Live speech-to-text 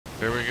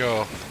Here we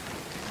go.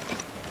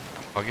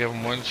 I'll give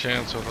him one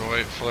chance with a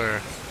white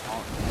flare.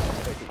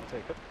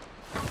 Take it.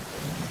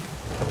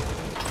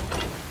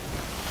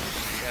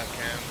 You got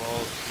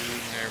cannonballs, food,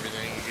 and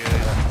everything. You get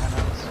it.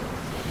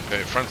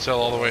 Okay, front sail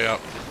all the way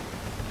up.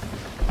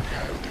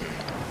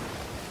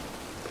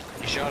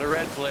 You shot a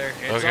red flare.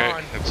 It's okay,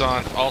 on. it's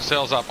on. All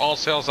sails up. All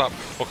sails up.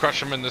 We'll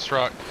crush him in this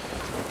rock.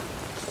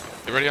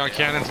 Get ready on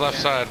cannons left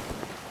side.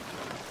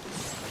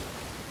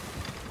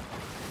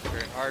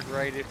 Turn hard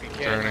right if you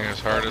can. Turning as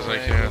hard as I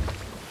can.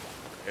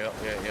 Yep.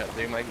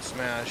 They might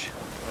smash.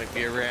 Might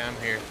be a ram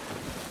here.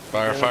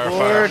 Fire. Here it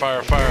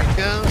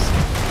goes.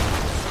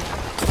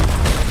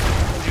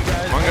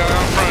 One guy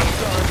on front.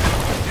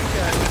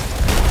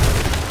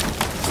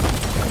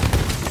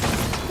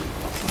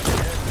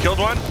 Killed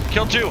one.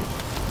 Killed two.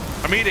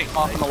 I'm eating.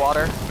 Off in the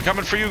water. I'm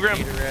coming for you, Grim.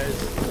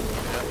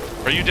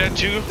 Are you dead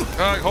too,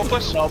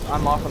 Hopeless? Nope,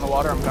 I'm off in the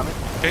water. I'm coming.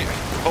 Okay,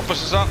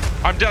 Hopeless is up.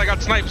 I'm dead. I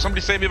got sniped.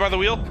 Somebody save me by the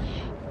wheel.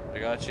 I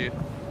got you.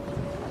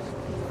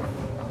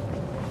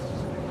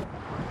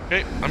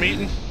 Okay, I'm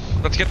eating.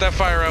 Let's get that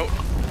fire out.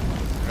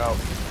 Go.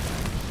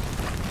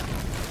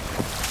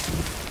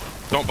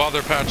 Don't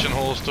bother patching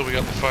holes till we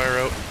got the fire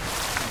out.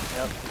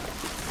 Yep.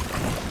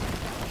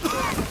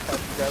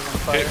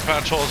 Okay,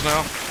 patch holes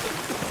now.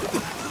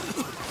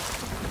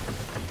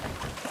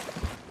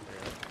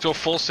 Let's go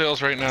full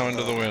sails right now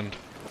into the wind.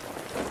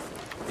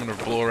 I'm gonna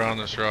blow around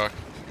this rock.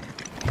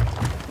 A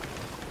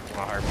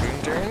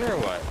harpoon turn or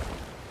what?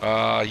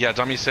 Yeah,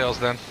 dummy sails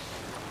then.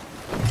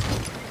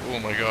 Oh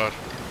my god.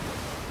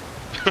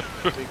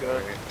 Pretty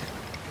good.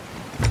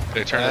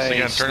 Okay, turn this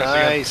again, turn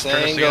nice this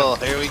again. angle.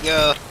 Here we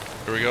go.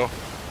 Here we go.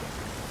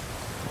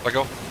 Let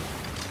go.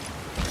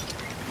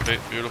 Okay,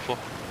 beautiful.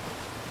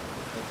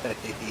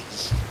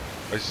 Nice.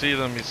 I see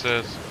them, he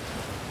says.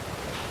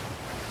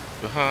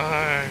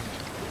 Behind.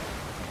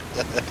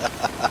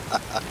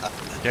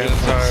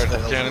 Cannon's hard,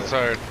 cannon's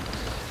hard.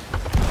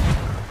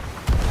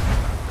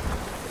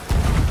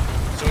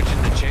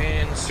 Switching the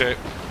chains. Okay.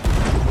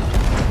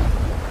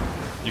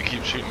 You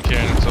keep shooting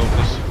cannons,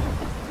 Hopeless.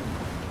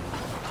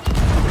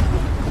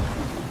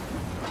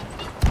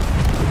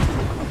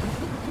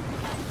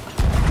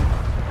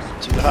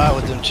 Too hot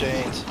with them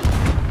chains.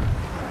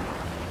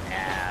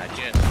 Yeah,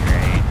 just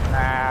great.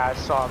 Nah, I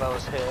saw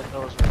those hit.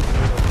 Those were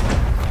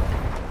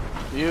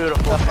beautiful.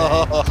 Beautiful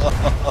chains.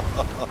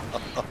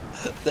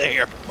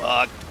 They're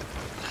fucked.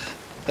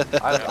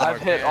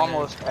 I've hit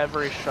almost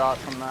every shot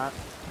from that.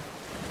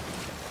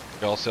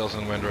 All sails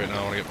in the wind right now.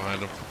 I want to get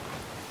behind them.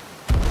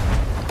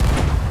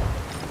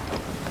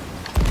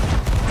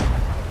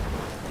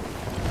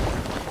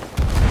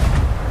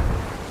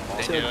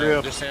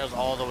 This sails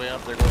all the way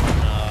up. They're going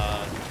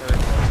turret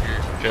mode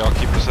here. Okay, I'll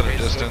keep us at a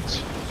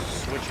distance.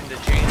 Switching to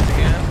chains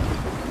again.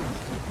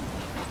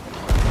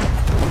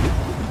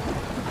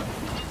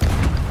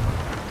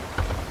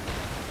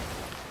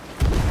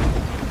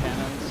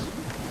 Cannons.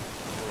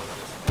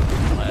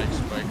 Flag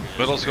spike.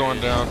 Middle's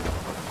going down.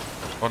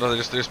 Oh no, they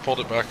just pulled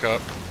it back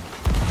up.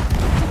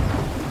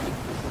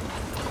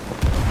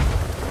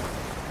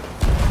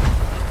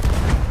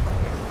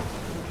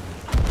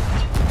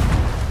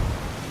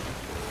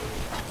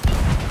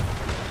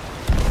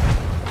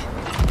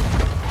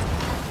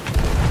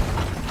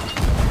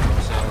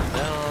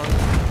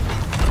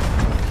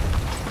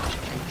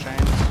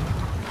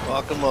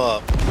 Lock them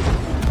up.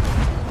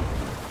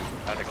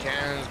 Out of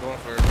cannons, going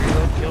for a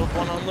reload. Killed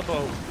one on the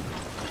boat.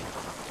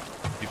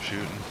 Keep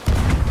shooting.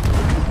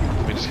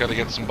 We just gotta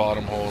get some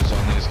bottom holes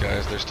on these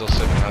guys. They're still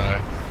sitting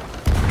high.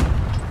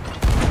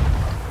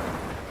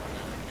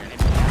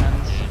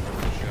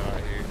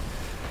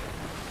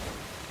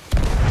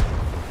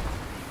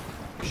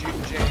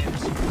 Shooting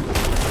chains.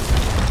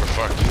 We're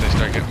fucked if they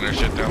start getting their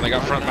shit down. They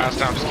got front mast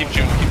down. Just keep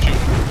shooting, keep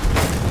shooting.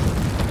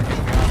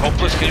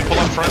 Hopeless, can you pull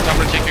up front? I'm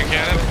gonna take your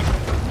cannon.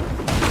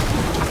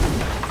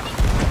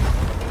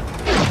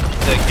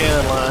 That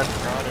cannon line.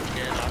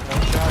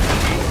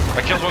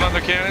 I killed one of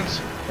their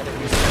cannons.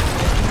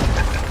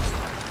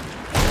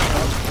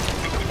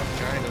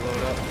 Trying to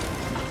load up.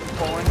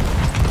 Pulling.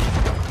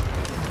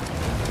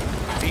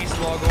 Beast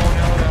law going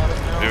out of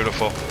now.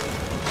 Beautiful.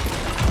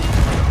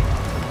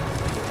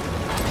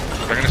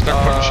 They're gonna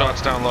start putting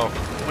shots down low.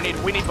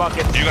 We need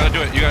buckets. You gotta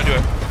do it, you gotta do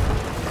it.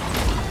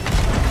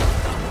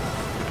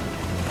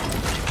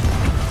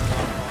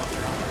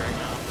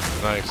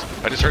 Nice.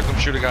 I just heard them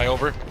shoot a guy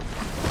over.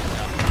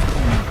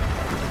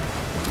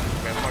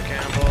 Got more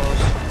cannonballs.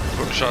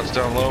 Putting shots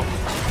down low. Yep.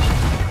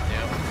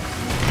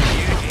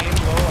 You aim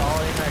low,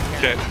 I'll aim at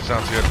Okay, cannons.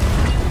 sounds good.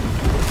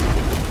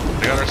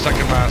 They got our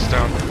second mast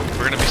down.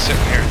 We're gonna be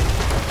sitting here.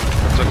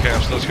 That's okay,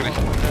 I'm still just gonna...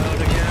 Out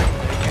again.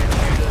 They can't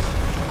shoot us.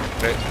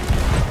 Okay,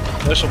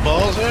 Special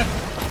balls there?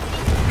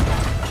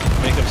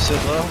 Make them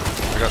sit low.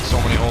 I got so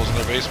many holes in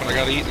their basement. I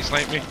gotta eat, they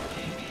sniped me.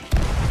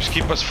 Just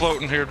keep us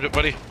floating here,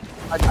 buddy.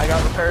 I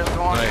got repairs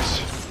going.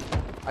 Nice.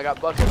 I got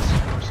buckets.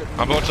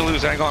 I'm about to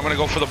lose angle. I'm gonna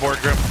go for the board,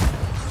 Grim. Turn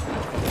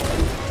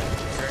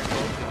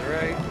both to the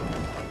right.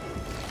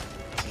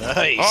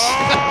 Nice.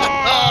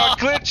 Oh,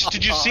 glitch!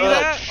 Did you see Oh,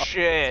 that?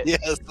 shit.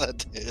 Yes, I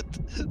did.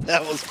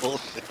 That was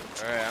bullshit.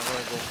 Alright, I'm gonna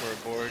go for a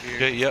board here.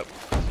 Okay, yep.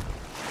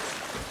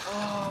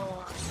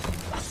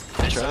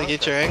 Trying to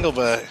get your angle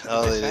back.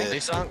 Oh, they They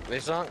did. sunk. They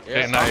sunk.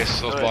 Okay, nice.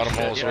 Those bottom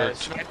holes worked.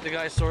 Snipe the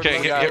guy's sword. Okay,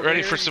 bug get out ready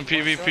here. for some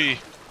PvP.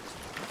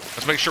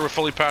 Let's make sure we're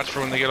fully patched for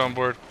when they get on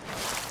board.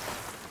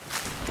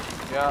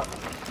 Yeah.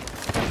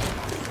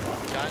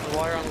 Guy in the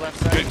water on the left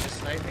side. Good. Just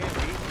snipe me and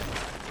beat.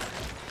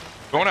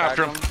 Going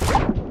after him.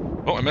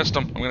 Oh, I missed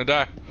him. I'm gonna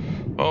die.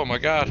 Oh my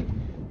god.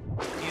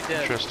 He's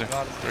dead. Interesting.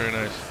 Got him. Very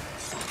nice.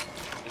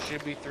 There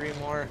should be 3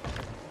 more.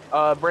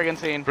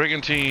 Brigantine.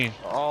 Brigantine.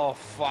 Oh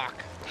fuck.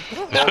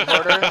 Gold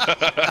border.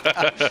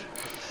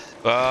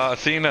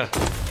 Athena.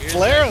 Here's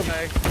Flare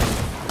that him.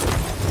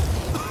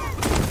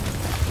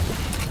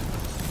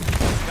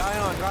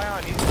 Guy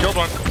on. He's Killed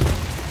one.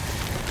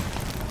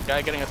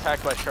 Guy getting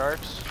attacked by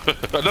sharks.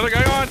 Another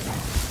guy on.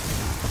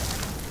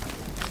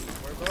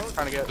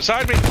 Trying to get.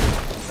 Beside me.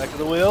 Back of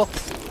the wheel.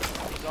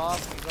 He's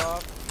off.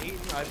 Eating.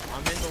 I'm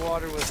in the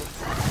water with him.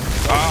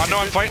 No,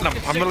 I'm fighting him.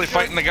 I'm literally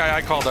fighting the guy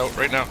I called out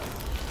right now.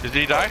 Did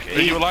he die?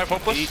 Are you alive,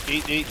 Hopeless?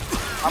 Eat.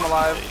 I'm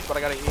alive, but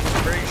I gotta eat.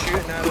 Where are you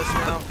shooting at us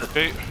now?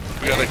 Okay,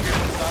 we got it.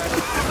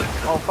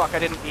 Oh fuck, I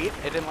didn't eat.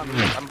 It didn't let me.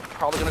 I'm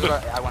probably gonna go.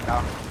 I went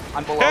down.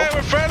 I'm below. Hey,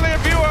 we're friendly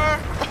if you are.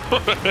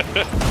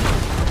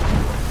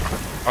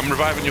 I'm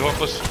reviving you,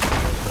 Hopeless.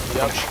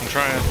 Yep. I'm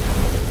trying.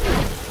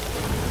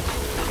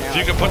 If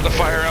you can put the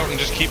fire out and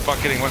just keep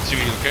bucketing once you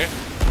eat, okay?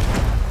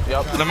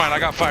 Yep. Never mind, I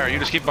got fire. You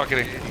just keep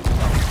bucketing.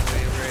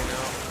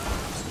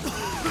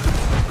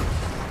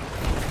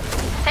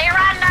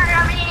 Surrender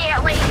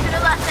immediately to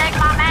the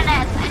Sigma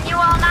Menace, and you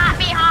will not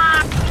be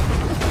harmed.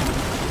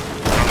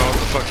 I don't know what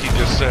the fuck he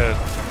just said.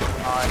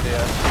 No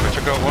idea. I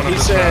took out one of He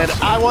his said,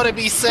 maps. I want to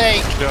be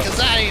safe, Yeah. because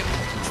I am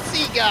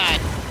sea god.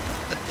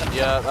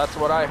 Yeah, that's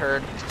what I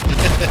heard.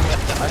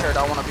 I heard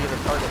I want to be the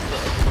target.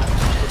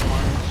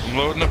 I'm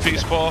loading a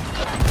peace ball.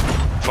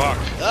 Fuck.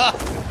 Ah,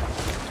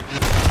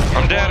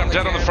 I'm dead on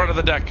the front of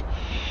the deck.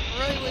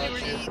 right when you were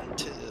eating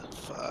too.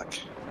 Fuck.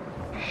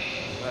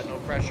 Got no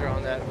pressure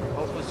on that.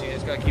 Hopeless, you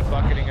just gotta keep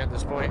bucketing at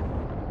this point.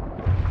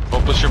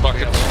 Hopeless your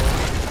buckets.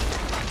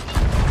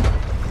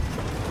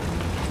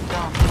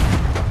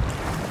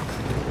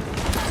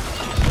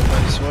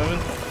 Somebody swimming?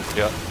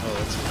 Yeah. Oh,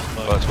 that's fine.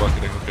 Oh, that's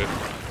bucketing, okay.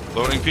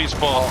 Loading peace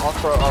ball. I'll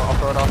throw it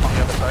off on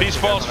the other side. Peace so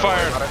you ball's guys don't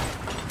have to fired. worry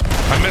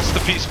about I missed the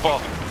peace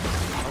ball.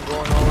 I'm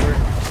going over. it.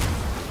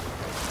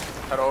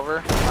 Head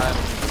over. I'm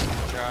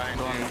Trying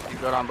doing to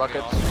good on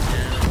buckets. Yeah.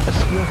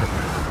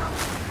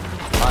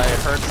 I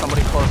heard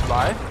somebody close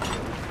by.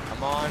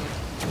 I'm on.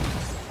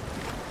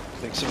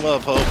 Fix him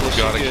up, Hopeless.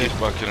 Gotta You're keep good.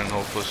 bucketing,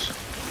 Hopeless.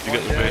 You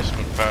get the Okay.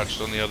 basement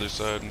patched on the other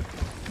side.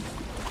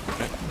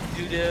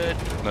 You did.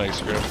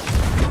 Nice, Grimm.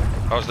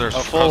 How's their How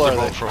full are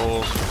boat they? for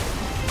holes?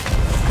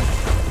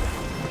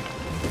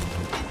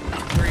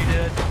 3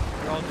 did.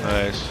 You're all dead.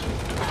 Nice.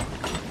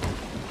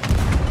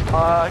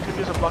 I could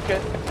use a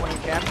bucket when you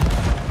can.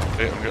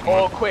 Okay, I'm getting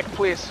Oh, one. quick,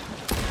 please.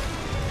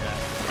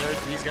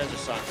 These guys are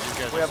sunk. These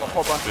guys We are have a sunk.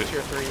 whole bunch of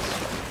tier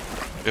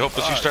 3s. Hey,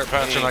 Hopeless, you start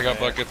patching, I got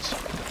buckets.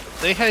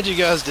 They had you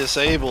guys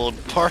disabled,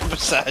 parked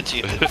beside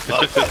you.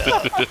 Fuck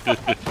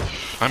that.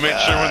 I made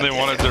sure when they God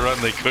wanted to run,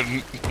 they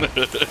couldn't.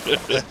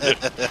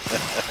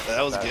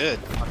 That was good.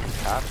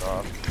 Cast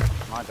off.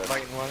 My bad.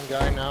 Fighting one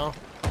guy now.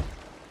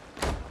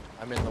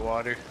 I'm in the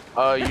water.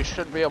 You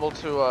should be able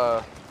to,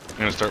 I'm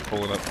gonna start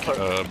pulling up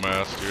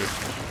mast here.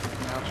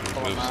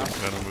 pull them out.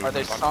 Some kind of Are they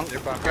movement. sunk? They're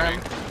Grim?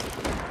 bucketing.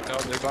 No,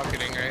 they're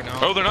bucketing right now.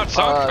 Oh, they're not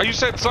sunk? Uh, Oh, you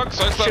said sunk,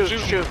 so I stopped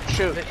shooting.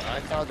 Shoot. I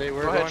thought they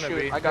were Go ahead, going to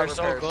shoot. be. I got They're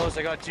so repairs. close.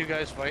 I got 2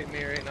 guys fighting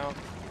me right now.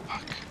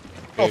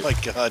 Oh my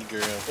god,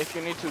 Grimm. If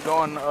you need to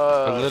go and,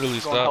 literally go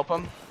and stopped. help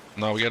them.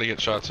 No, we gotta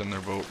get shots in their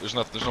boat. There's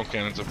no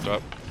cannons up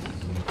top.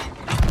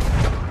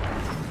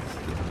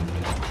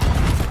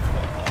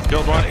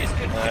 Killed one.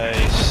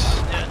 Nice.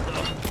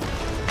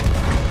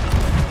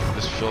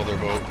 Just fill their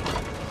boat.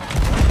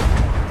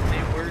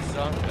 They were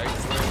sunk. I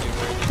swear they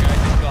were. The guy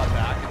just got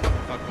back at the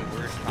fucking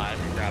worst time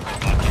and grabbed a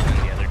bucket, and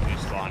the other 2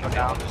 spawned and they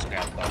all just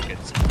grabbed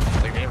buckets.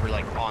 Like they were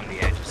like on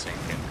the edge of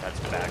sinking. That's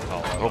bad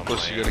call. out on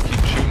Hopeless, my you end. gotta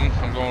keep shooting.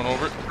 I'm going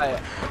over it.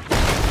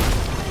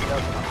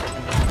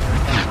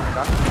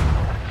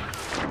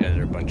 You guys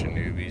are a bunch of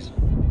newbies.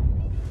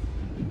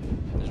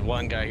 There's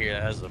one guy here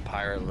that has the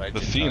pirate legend.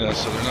 Athena,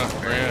 so they're not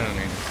grand.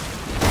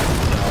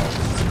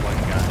 It's one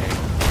guy.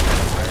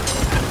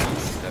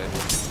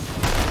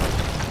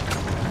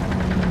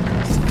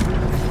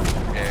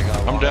 Okay, I got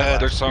I'm one dead,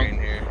 they're last sunk.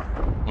 screen here.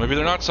 Maybe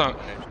they're not sunk.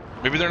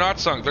 Maybe they're not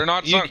sunk. They're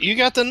not sunk. You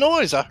got the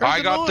noise. I heard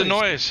I got the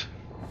noise.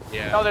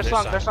 Yeah, No, they're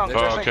sunk, they're sunk.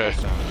 Oh, okay. They're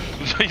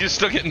sunk. You're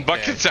still getting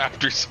buckets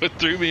after, so it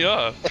threw me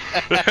off.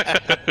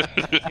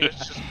 He's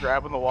just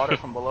grabbing the water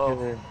from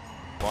below.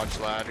 Watch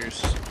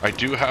ladders. I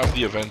do have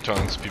the event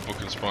on so people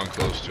can spawn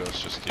close to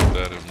us. Just keep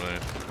that in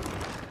mind.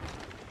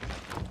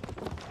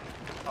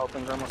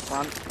 Helping Grim with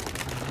front.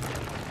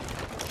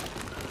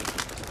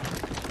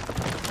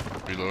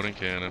 Reloading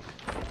cannon.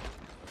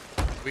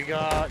 We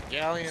got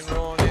galleon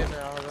rolling in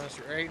on us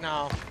right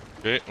now.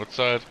 Okay, what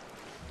side?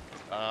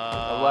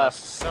 left.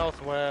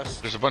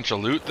 Southwest. There's a bunch of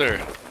loot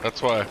there.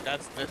 That's why.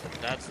 That's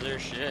their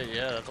shit.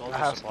 Yeah, that's all It the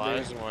has to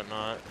supplies be. and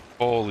whatnot.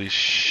 Holy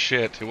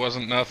shit, it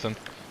wasn't nothing.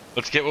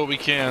 Let's get what we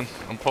can.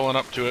 I'm pulling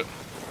up to it.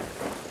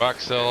 Back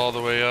cell all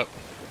the way up.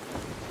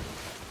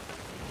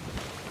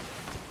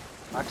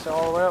 Max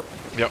all the way up.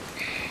 Yep.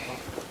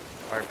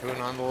 Harpoon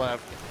on the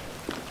left.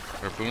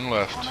 Harpoon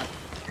left.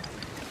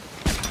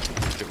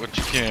 Get what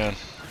you can.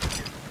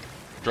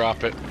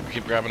 Drop it.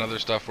 Keep grabbing other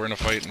stuff. We're in a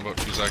fight in about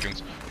 2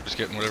 seconds. Just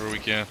getting whatever we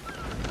can.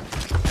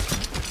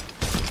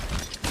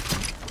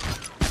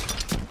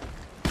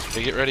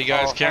 Okay, get ready,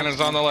 guys. Oh, Cannons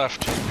on the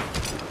left.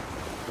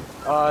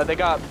 They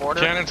got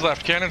border. Cannons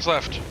left. Cannons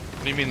left.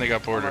 What do you mean they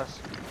got border?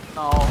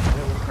 No, it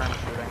was Grim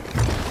shooting.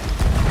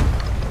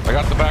 I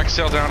got the back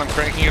sail down. I'm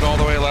cranking it all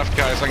the way left,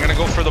 guys. I'm gonna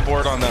go for the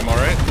board on them. All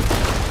right?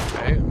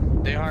 Okay.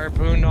 They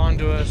harpooned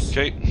onto us.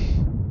 Okay.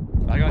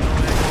 I got no angle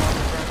on the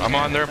front. I'm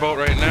on their boat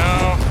right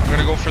now. I'm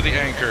gonna go for the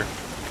anchor.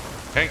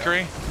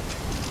 Anchoring.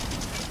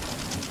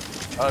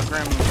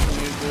 Grim,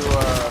 can you do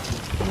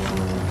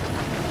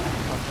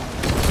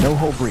No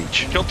hull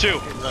breach. Kill 2.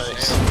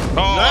 Nice.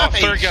 Oh,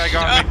 Nice third guy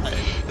got me. shot.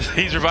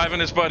 He's reviving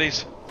his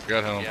buddies.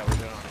 Got him. Yeah, we're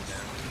doing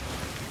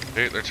it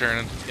Okay, they're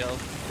turning. then. Killed.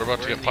 We're about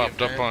to We're get in the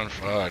popped up event. on.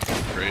 Fuck.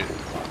 Great.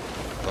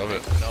 Love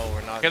it. No,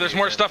 we're not. Okay, there's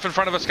more stuff in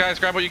front of us, guys.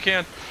 Grab what you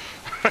can.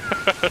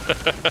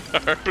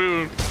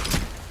 Harpoon.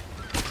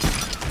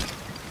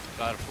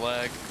 Got a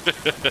flag.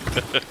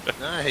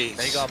 Nice.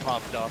 They got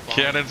popped up. On.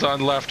 Cannons on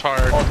left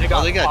hard. Oh, they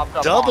got, Oh, they got popped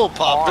up double on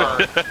popped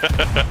hard.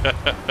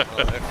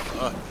 Oh, they're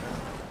fucked.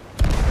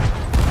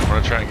 I'm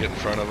gonna try and get in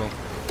front of them.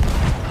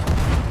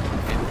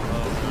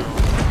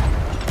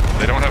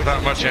 They don't have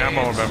that much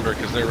ammo, remember,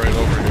 because they're right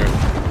over here.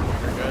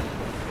 You're good.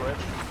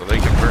 Switch. So they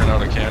can burn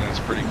out of cannons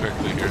pretty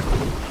quickly here.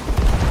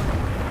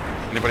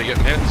 Anybody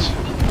getting hits?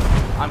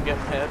 I'm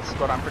getting hits,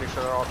 but I'm pretty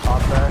sure they're all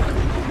top there.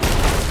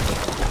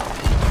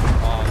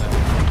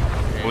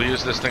 We'll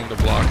use this thing to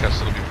block us,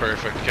 it'll be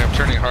perfect. Okay, I'm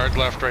turning hard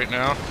left right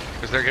now,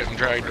 because they're getting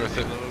dragged with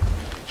it.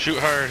 Shoot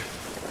hard.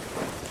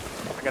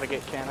 I gotta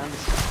get cannons.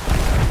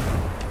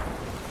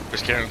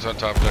 There's cannons on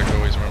top deck,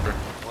 always remember.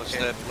 What's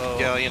Okay, that low.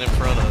 galleon in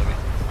front of me?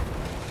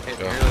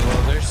 Hitting really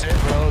low. They're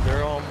sitting low.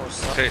 They're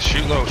almost. Okay,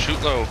 shoot low,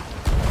 shoot low.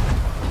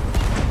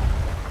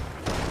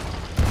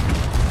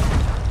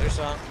 There's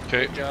some.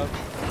 Okay. Good job.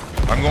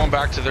 I'm going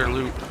back to their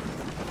loot.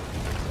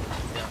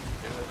 Yeah.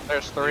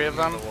 There's 3 of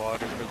them. The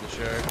water for the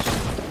sharks.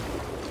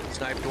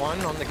 Sniped one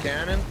on the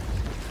cannon.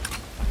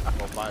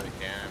 Well, by the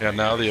cannon. Yeah, I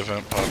now the guess.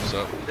 event pops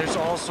up. There's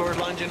all sword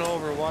lunging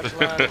over. Watch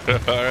left.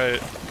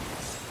 Alright.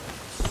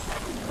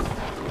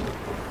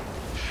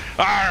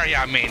 Arr,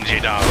 ya mangy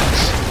dogs.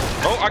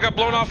 Oh, I got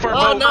blown off our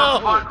Oh boat.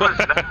 no!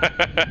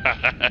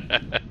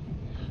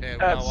 Okay, That's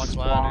now watch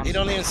spawn. ladders. You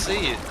don't even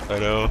see it. I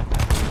know.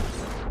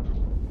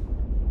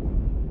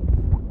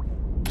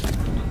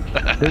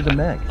 There's a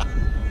meg.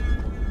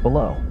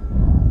 Below.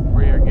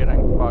 We are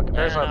getting fucked.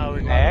 There's Now a we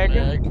got mag.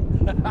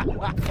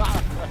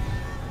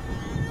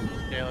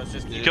 Okay, let's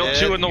just keep Killed Yeah,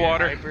 2 in the Get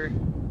water. hyper.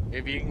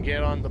 If you can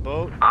get on the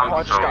boat. Oh, I I'm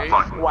just so got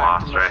fucking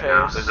whacked in lost the right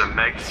now. face. There's a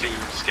Meg Team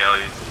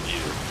Skellies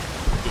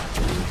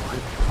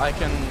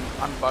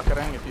I'm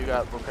bucketing if you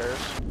got repairs.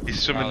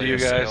 He's swimming to Probably you a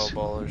guys.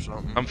 sailboat or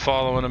something. I'm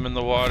following him in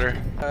the water.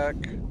 Back.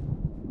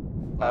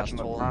 Last in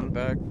the hole in front. the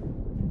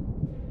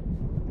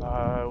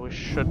back. We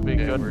should be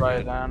Okay, good we're by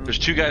good. then. There's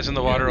 2 guys in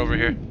the water over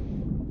here.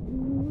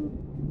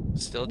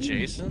 Still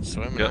chasing,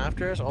 swimming Yep.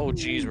 after us. Oh,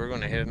 geez, we're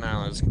gonna hit an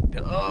island.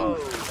 Oh,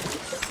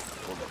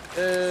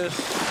 this.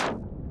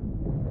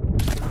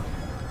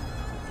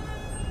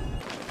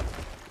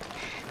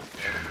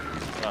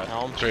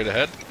 Helm. Straight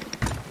ahead.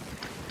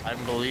 I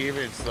believe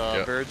it's the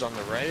Yep. birds on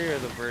the right or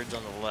the birds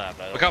on the left.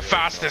 I don't Look how really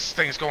fast know. this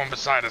thing's going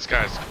beside us,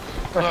 guys.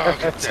 Look at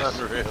That's this.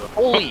 unreal.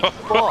 Holy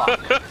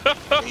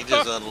fuck! He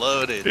just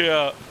unloaded.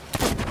 Yeah.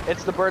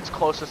 It's the birds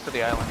closest to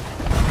the island.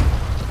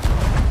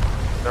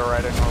 They're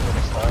riding over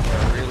the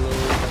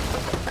stuff.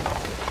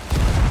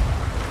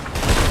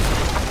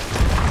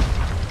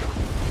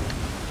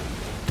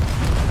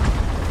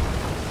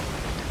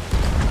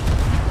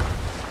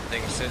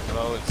 Things sitting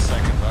low at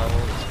second level.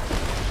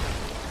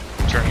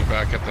 Turning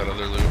back at that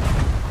other loot.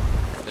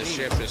 The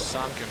ship is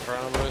sunk in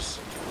front of us.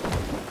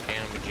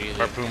 Damn,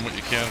 Harpoon what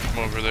you can from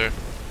over there.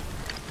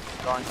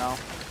 Going now.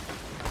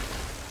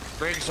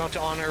 Briggs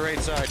on our right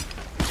side.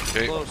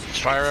 Okay, Close.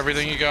 fire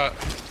everything you got.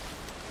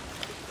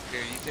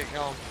 Here, you take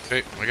helm.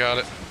 Okay, I got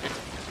it.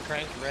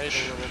 Crank right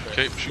a little bit.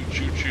 Okay, shoot,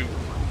 shoot, shoot.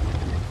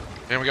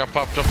 And we got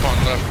popped up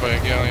on left by a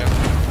galleon.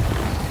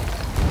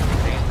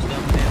 Hands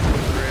down into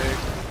the rig.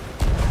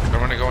 I'm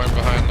gonna go in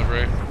behind the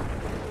rig.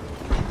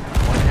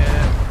 1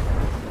 hit.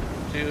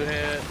 2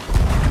 hit.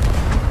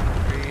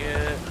 3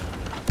 hit.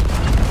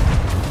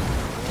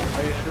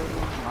 Are you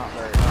shooting? Not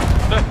very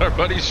high. Our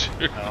buddy's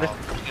shooting. Oh,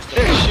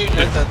 They're shooting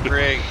at that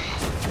rig.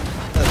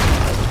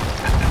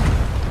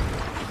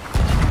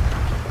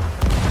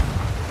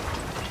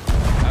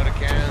 out of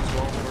cannons,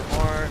 going for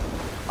more.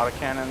 Out of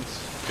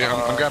cannons. Okay,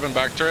 I'm grabbing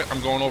back turret.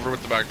 I'm going over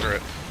with the back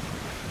turret.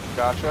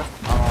 Gotcha.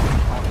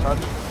 I won't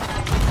touch.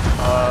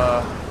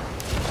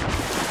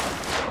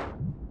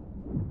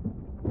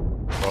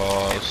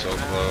 close, so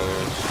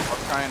close. I'll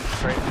try and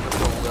straighten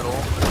just a little.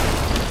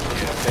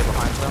 Stay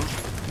behind them. I'm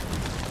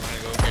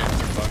gonna go get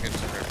some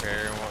buckets and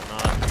repair and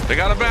whatnot. They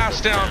got a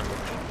bass down.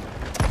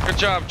 Good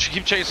job.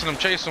 Keep chasing them.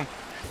 Chase them.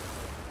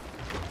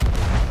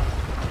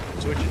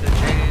 Switching the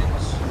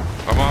chains.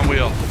 I'm on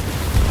wheel.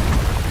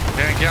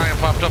 Dan Galleon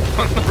popped up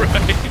on the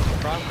right.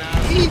 Front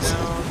mast is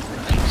down.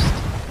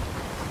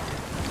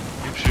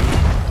 Keep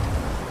shooting.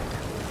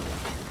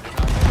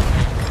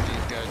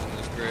 These guys in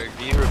this brig.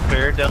 Be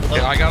repaired down low.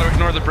 Yeah, I gotta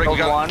ignore the brig. We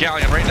Killed got one.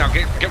 Galleon right now.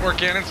 Get more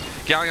cannons.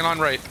 Galleon on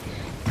right.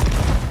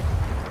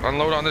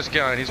 Unload on this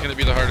Galleon. He's gonna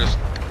be the hardest.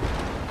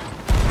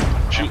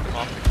 Shoot.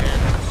 Off the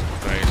cannons.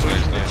 Nice,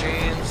 Switching the nice.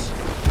 chains.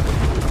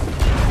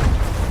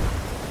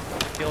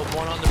 Killed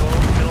one on the boat.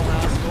 Middle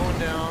mast going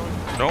down.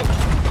 Nope.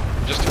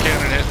 Just a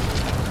cannon hit.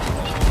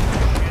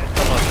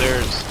 Come on,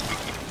 there's.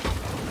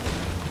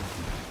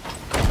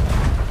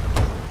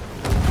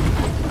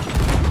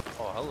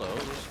 Oh, hello.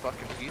 This is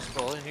fucking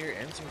peaceful in here.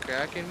 Ensign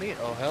Kraken meat.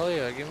 Oh, hell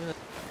yeah. Give me the.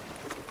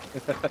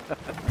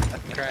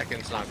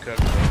 Kraken's not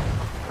cooked.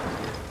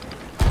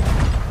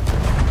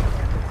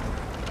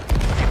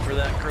 Aim for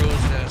that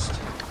crow's nest.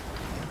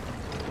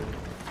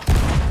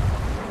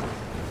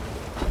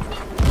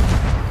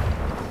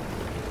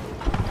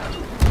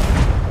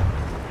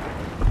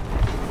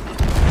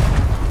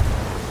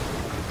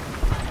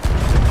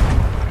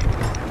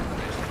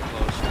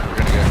 We're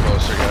gonna get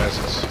closer, guys.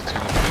 It's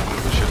gonna be a bit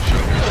of a shit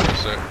show here in a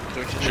sec.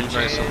 Shoot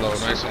nice and low,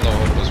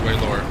 Hopeless, way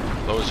lower.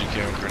 Low as you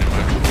can, pretty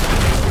much.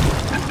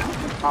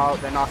 Oh,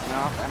 they knocked me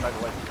off, and I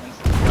like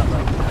instantly got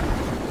like.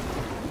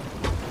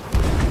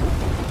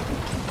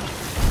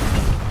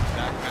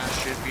 Back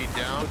mast should be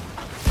down.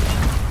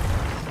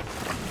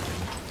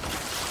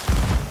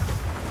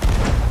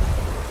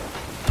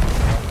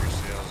 Drop your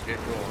sails. Get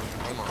going.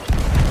 Come on.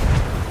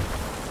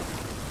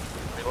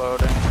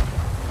 Reloading.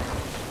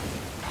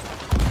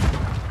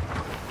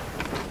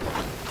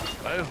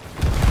 Oh.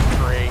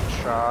 Great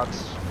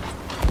shots.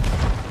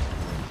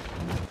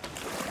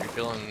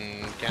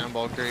 Refilling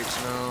cannonball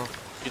crates now.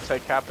 You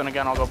take captain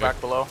again, I'll go back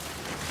below.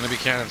 Gonna be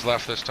cannons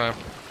left this time.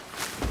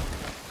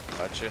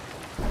 Gotcha.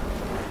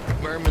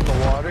 Worm in the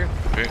water.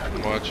 Okay,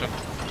 I'm watching.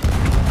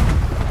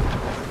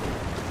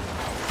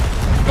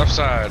 Left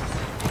side.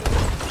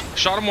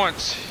 Shot him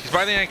once. He's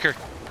by the anchor.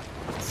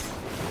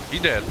 He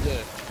dead.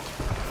 Good.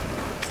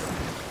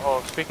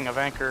 Oh, speaking of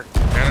anchor,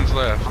 Cannons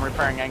left. I'm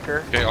repairing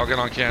anchor. Okay, I'll get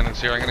on cannons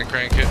here. I'm gonna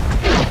crank it.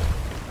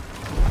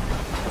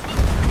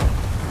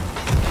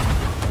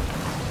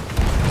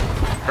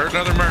 Heard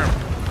another merm.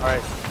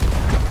 Alright,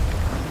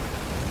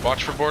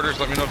 Watch for borders.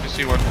 Let me know if you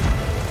see one.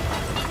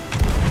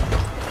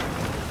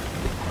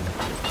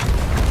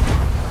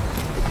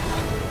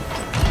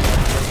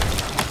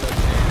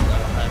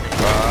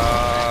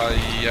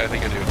 Yeah, I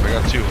think I do. I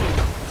got two.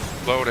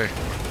 Loading.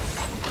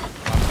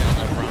 Drop down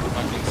that front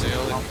fucking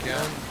sail if you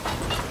can.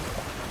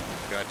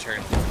 Gotta turn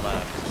to the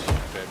left.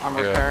 Good. I'm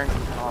Yeah. repairing. I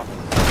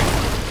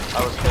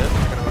was hit.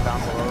 I'm gonna go down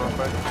below real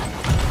quick.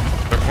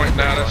 They're pointing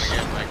at us.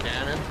 Wanna get my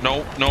cannon?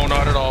 No, no,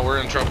 not at all. We're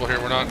in trouble here.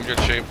 We're not in good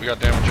shape. We got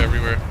damage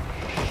everywhere.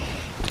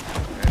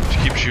 Just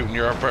keep shooting.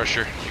 You're our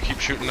pressure. You keep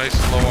shooting nice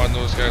and low on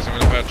those guys. I'm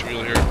gonna patch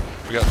wheel here.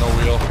 We got no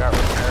wheel. Got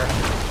repair.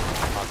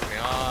 Knock me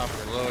off.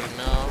 We're loading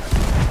now.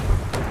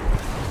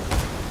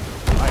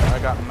 I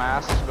got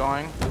masks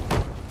going.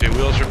 Okay,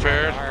 wheels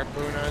repaired.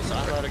 Harpoon us.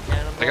 I'm out of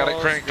cannonballs. They got it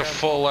cranked to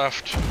full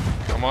left.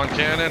 Come on,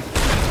 cannon. Knocked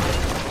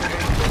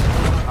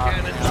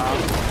me off.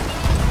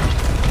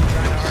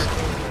 Trying to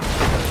harpoon.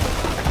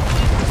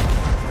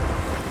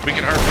 We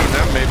can harpoon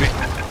them, maybe.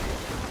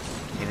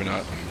 Maybe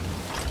not.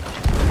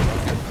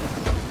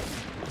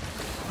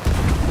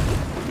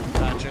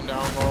 Patching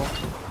down low.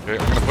 Okay,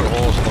 I'm gonna put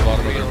holes in the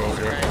bottom of their boat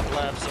here. Crank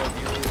left so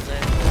if you lose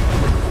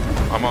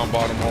angle. I'm on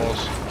bottom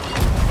holes.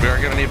 We are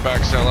gonna need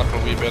back sail up a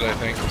wee bit, I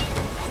think.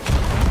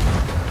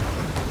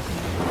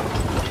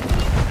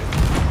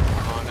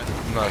 On it.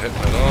 I'm not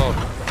hitting at all.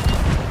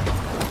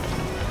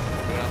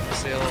 Get off the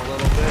sail a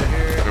little bit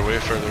here. They're way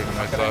further than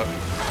I thought.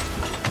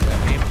 That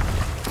mean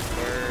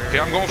Okay,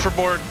 I'm going for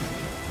board.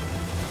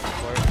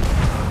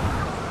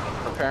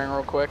 Repairing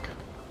real quick.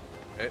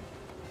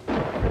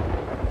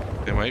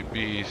 They might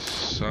be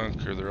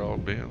sunk or they're all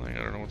bailing.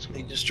 I don't know what's He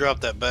going on. just dropped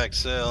that back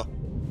sail.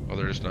 Oh,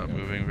 they're just not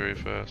moving very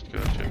fast.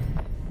 Gotcha.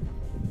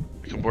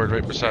 We can board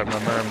right beside my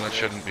merm. That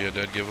shouldn't be a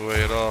dead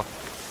giveaway at all.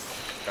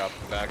 Drop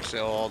the back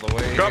sail all the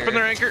way. Dropping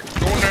their here. anchor.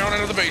 Going down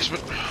into the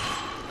basement.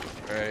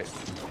 Right.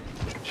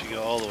 She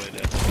go all the way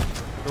down.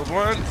 Killed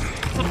one.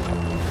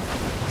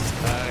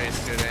 Nice,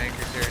 good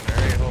anchor there.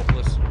 Alright,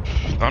 hopeless.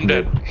 I'm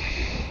dead.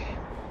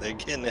 They're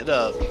getting it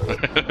up.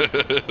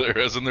 They're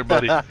resing their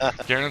buddy.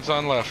 Cannon's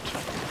on left.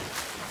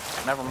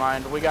 Never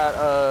mind. We got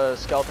a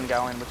skeleton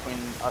galleon between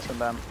us and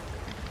them.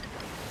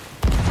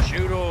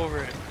 Shoot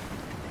over it.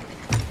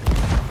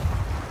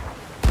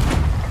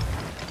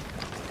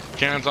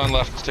 Cannon's on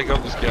left. Let's take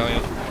out this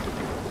galleon.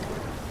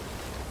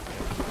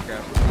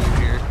 Grab the food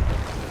here.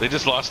 They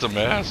just lost a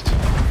mast.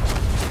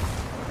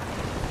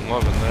 I'm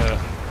loving that.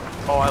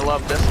 Oh, I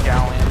love this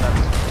galleon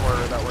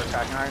that we're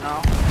attacking right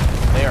now.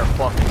 They are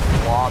fucking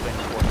lobbing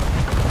for them.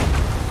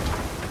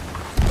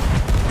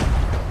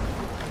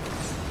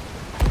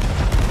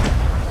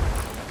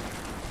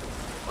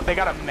 they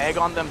got a Meg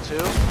on them too.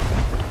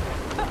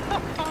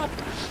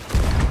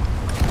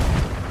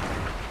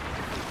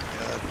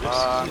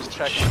 I'm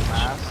checking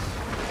mass.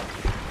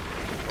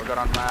 We're good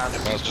on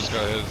mass. Mass just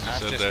got his.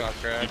 Mass He said just that. got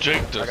cracked. You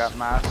jinked us. I got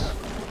mass.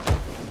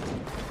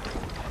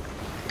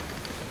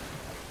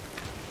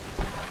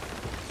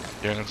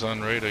 Cannon's on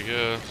right, I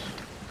guess.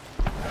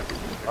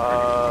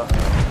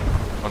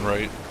 On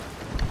right.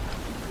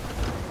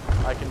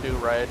 I can do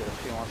right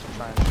if he wants to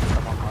try and shoot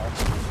him on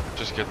left.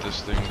 Just get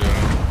this thing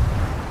down.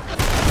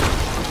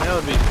 That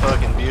would be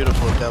fucking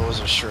beautiful if that was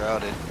a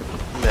shrouded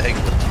Meg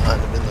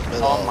behind him in the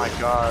middle. Oh my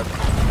god.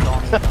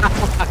 Don't even.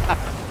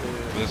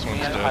 Dude, This one's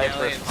me and dead.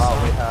 Hyper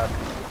probably had.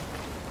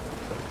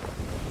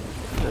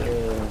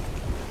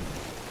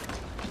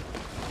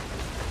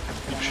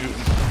 Keep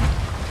shooting.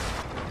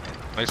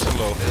 Nice and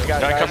low.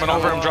 Guys, Guy coming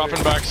over, come I'm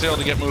dropping back sail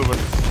to get moving.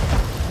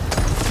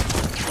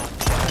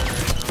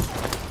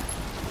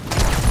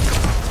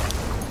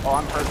 Oh,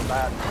 I'm hurting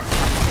bad. I'm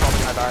probably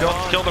gonna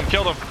die.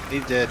 Killed him. He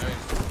did.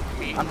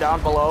 I'm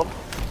down below.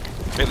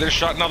 Hey, they just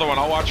shot another one.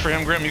 I'll watch for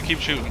him, Grim. You keep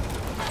shooting.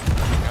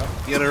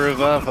 You gotta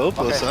revive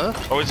Hopeless, Okay.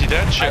 huh? Oh, is he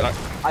dead? Shit.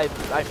 I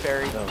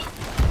ferried.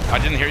 I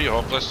didn't hear you,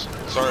 Hopeless.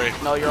 Sorry.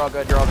 No, you're all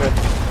good. You're all good.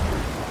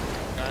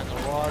 Got in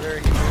the water,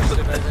 he missed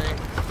it, I think.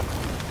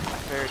 I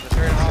ferried. Just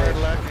Turn hard safe.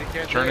 left, you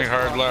catch Turning this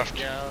hard fucking left.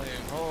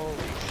 Galleon.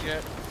 Holy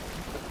shit.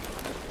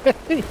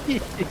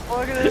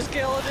 Look at this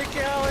skeleton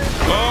galleon.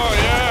 Oh,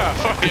 yeah.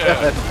 Fuck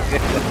yeah.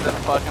 Is it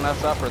fucking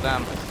us up or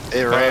them?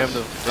 It rammed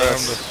him. Rammed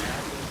Yes. us.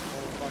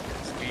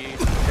 Fucking speed.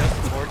 Just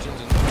the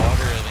fortunes in the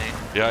water, I think.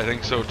 Yeah, I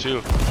think so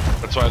too.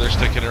 That's why they're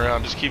sticking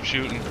around. Just keep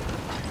shooting.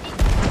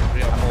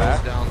 We have holes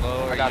back. down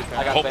low. I got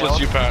Hopeless, bailed.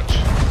 you patch.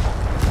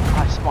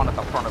 I spawned at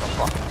the front of the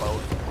fucking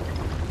boat.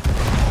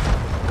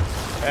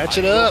 Patch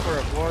it up. Go for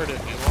a board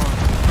if you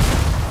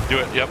want. Do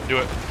it. Yep, do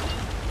it.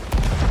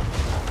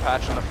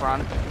 Patch in the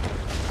front.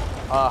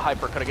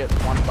 Hyper, could I get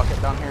one bucket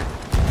down here?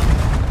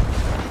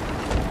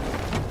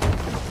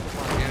 Come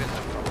on, get in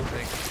the fucking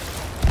thing.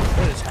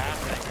 What is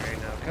happening right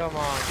now? Come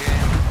on,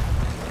 game.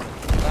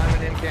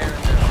 Diamond in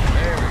cannon now.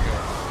 There we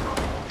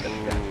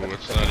go. Ooh,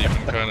 it's not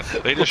even kind of.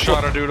 They just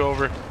shot a dude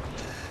over.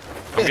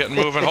 I'm getting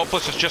moving.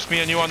 Hopeless, it's just me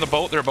and you on the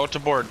boat. They're about to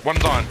board.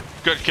 One's on.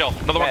 Good kill.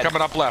 Another one Dead.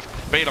 coming up left.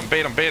 Bait him,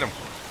 bait him, bait him.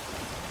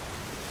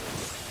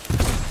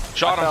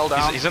 Shot I fell him.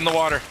 down. He's in the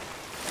water.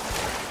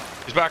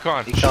 He's back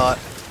on. He caught.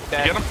 You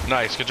get him?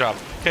 Nice, good job.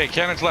 Okay,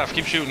 cannon's left.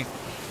 Keep shooting.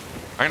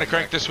 I'm gonna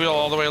crank this wheel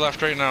all the way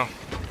left right now.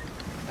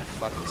 That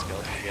fucking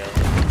skeleton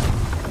galleon.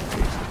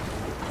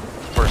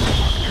 Horse.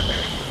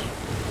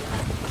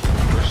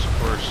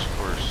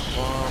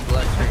 Come on,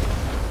 black tree.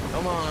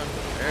 Come on.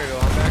 There you go.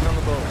 I'm back on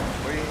the boat.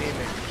 Where do you need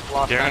me?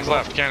 Lost Cannon's angle.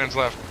 left, cannon's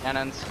left.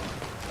 Cannons.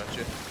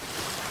 Gotcha.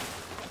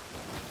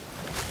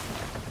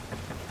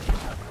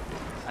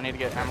 I need to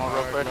get ammo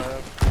real quick.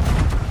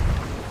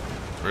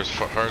 We're as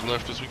hard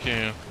left as we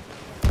can.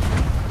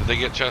 Did they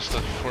get chest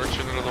of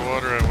fortune into the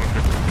water, I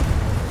wonder?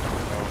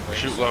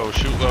 Shoot low,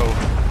 shoot low.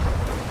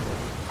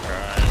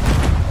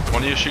 Alright.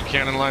 One of you shoot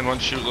cannon line, one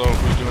shoot low.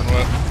 Who's doing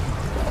what?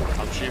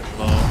 I'm shooting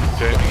low.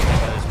 Okay.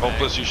 Guys,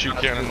 Hopeless, you shoot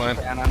cannon line.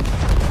 Cannon.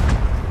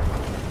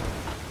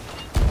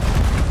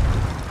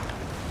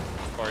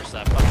 Of course,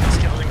 that fucking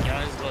skeleton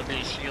guy's gonna be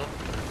a shield.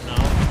 No.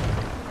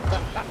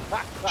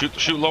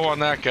 Shoot low on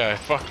that guy.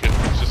 Fuck it.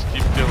 Let's just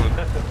keep killing.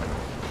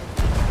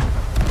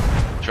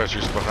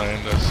 Treasure's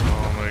behind us.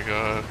 Oh my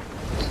god.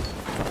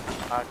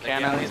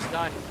 Cannons. Gallion's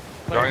done.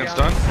 Gallion's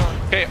done?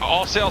 Okay,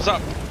 all sails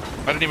up.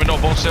 I didn't even know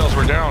both sails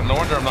were down. No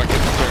wonder I'm not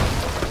getting through.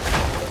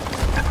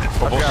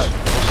 Oh, both sails.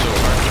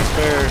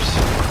 Spares.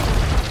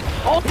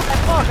 Oh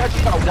fuck! I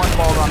just got one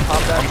ball on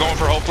top of that. I'm going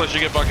for Hopeless. You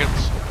get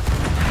buckets.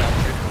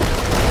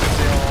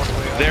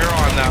 They're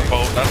on that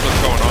boat. That's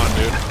what's going on,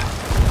 dude.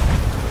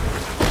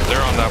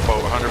 They're on that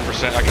boat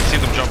 100%. I can see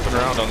them jumping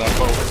around on that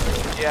boat.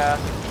 Yeah.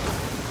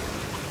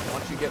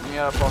 Once you get me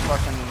up, I'll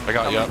fucking. I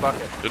got come you in up,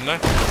 bucket. didn't I?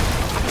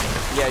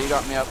 Yeah, you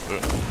got me up.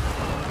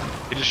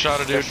 He just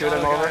shot a dude. Shoot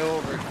him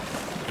over.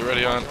 You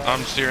ready on?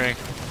 I'm steering.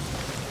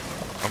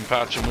 I'm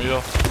patching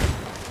wheel.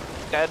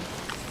 Dead.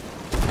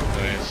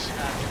 Nice.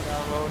 Patching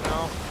down low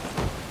now.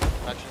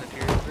 Patching the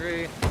tier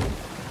 3.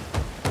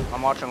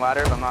 I'm watching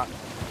ladders. I'm not.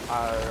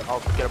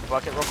 I'll get a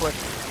bucket real quick.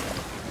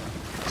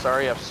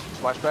 Sorry, I've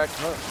splashback.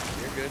 Oh,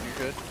 you're good, you're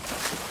good.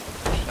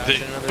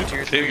 Patching another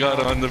tier 3 They got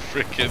now. on the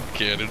freaking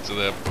cannons of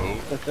that boat.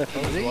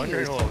 I was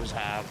wondering what was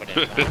happening.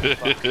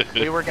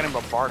 We were getting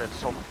bombarded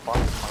so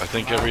fucking much. I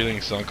think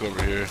everything sunk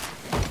over here.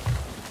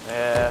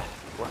 Yeah.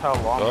 With how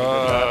long we did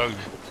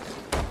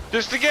Ugh.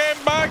 Just a game,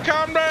 bud,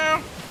 calm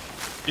down.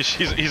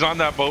 He's on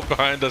that boat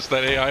behind us.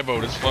 That AI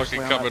boat is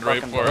fucking on coming that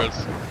right fucking for boat.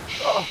 us.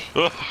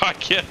 Oh, I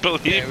can't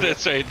believe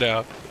this right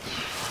now.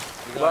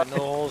 We got no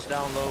holes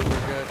down low,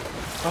 we're good.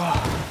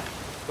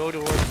 Go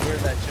towards where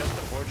that chest of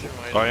fortune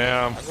might I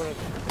am. I'm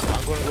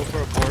gonna go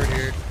for a board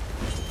here.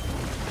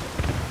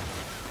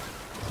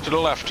 To the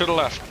left, to the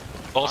left.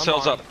 All I'm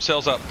sails on. up,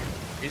 sails up.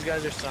 These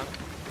guys are sunk.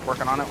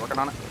 Working on it, working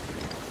on it.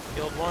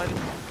 Killed one.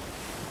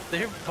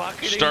 They're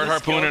bucketing Start the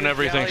harpooning skeleton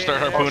everything, galleon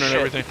start in. harpooning shit.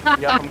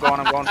 everything. Yep,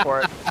 I'm going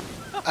for it.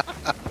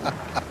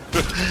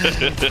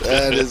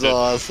 That is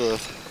awesome.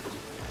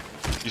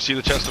 You see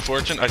the chest of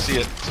fortune? I see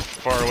it. It's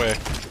far away.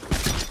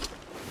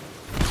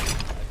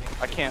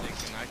 I can't.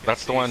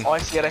 That's the one. Oh, I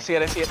see it. I see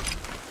it. I see it.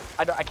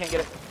 I can't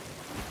get it.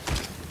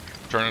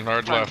 Turning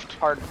hard Turn left.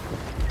 Hard.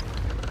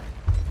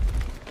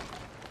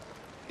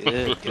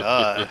 Good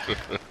God.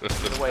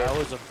 Get away. That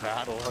was a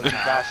battle. You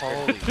bastard.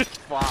 Holy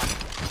fuck.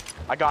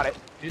 I got it.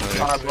 Nice.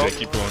 On our Yeah, boat.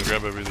 keep going.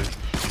 Grab everything.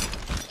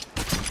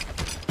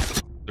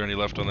 Is there any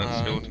left on that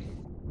skeleton?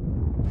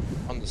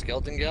 On the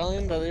skeleton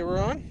galleon that they were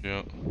on?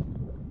 Yeah.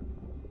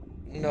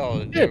 No,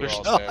 they were There's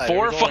all not. dead.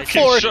 Four There was only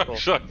fucking four shucks. people.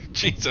 Shuck.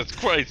 Jesus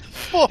Christ.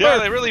 Four. Yeah,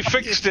 they really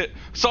fixed it.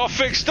 It's all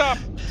fixed up.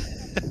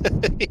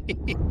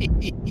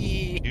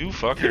 You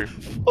fucker.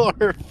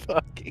 Four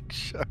fucking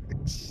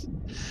sharks.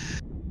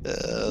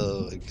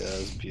 Oh my God,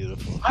 it's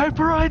beautiful.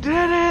 Hyper, I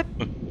did it!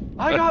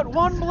 I got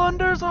 1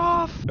 blunders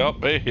off! Oh,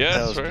 hey, yes.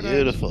 That was very nice.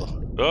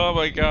 beautiful. Oh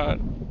my God.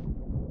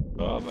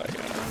 Oh my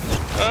God.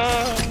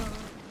 Ah.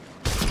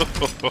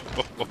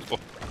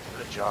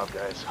 Good job,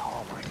 guys.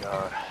 Oh my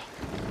god.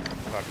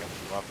 Fucking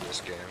love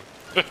this game.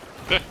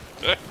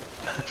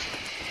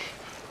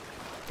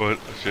 What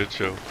a shit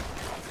show.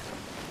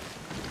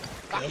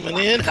 Coming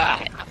in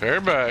hot.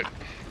 They're back.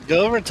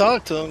 Go over and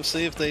talk to them,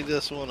 see if they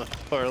just want to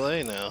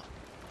parlay now.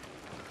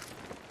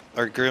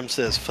 Or Grimm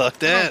says, fuck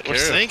that, we're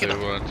sinking they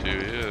them. want to,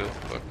 yeah.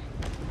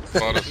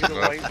 Fuck. Lot of Shoot a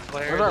stuff. white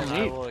player, Where's our then I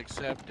meat? will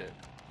accept it.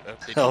 If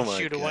they Oh don't my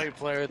shoot a God. white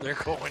player, they're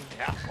going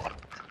down.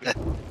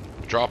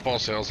 Drop all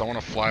sails. I want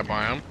to fly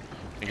by them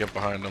and get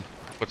behind them.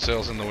 Put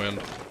sails in the wind.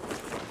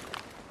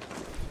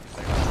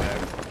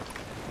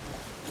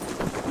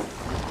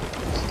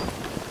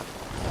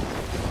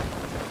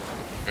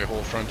 Okay,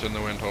 hold front in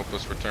the wind,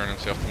 hopeless return, and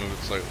so you have to move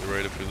it slightly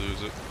right if you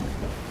lose it.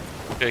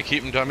 Okay,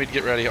 keep them dummied,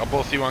 get ready. I'll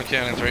both you on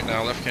cannons right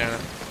now, left cannon.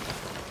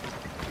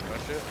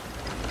 Rush it.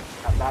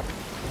 Got that.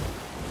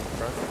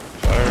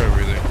 Fire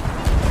everything.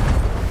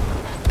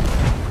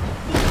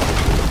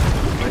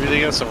 Maybe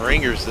they got some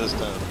ringers this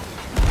time.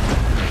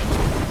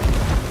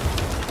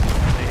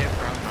 They hit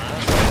front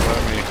mast.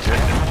 Let me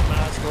Front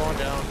mast going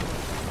down.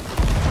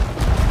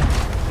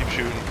 keep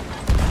shooting.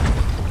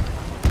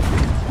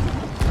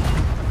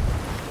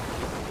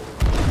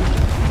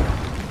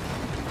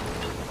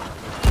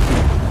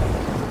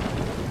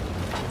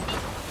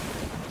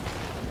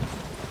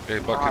 Okay,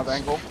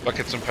 angle.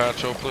 buckets and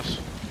patch, hopeless.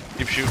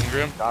 Keep shooting,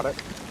 Grim. Got it.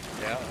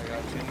 Yeah, I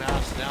got 2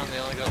 masts down. They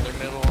only got their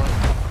middle one.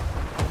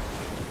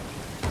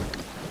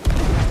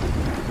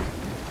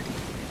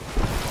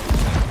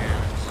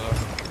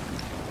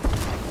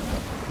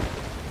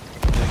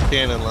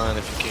 Cannon line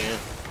if you can.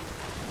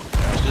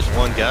 It's just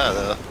one guy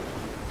though.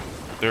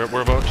 We're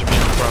about to be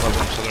in front of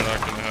them, so they're not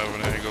going to have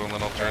an angle, and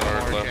then I'll turn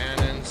hard More left.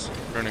 cannons.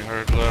 Turning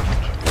hard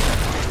left.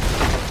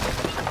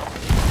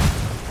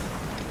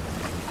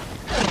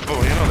 Oh,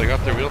 you know, they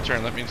got their wheel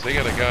turn. That means they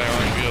got a guy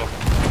on wheel.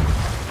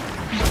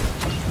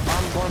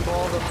 I'm going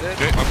ball up this.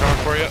 Okay, I'm coming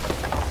for you.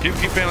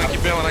 Keep bailing,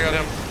 I got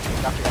him.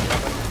 Got you.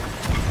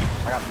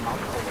 I got the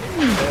mountain.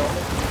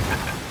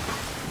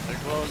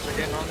 They're close. They're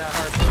getting on that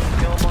harpoon.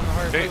 Kill them on the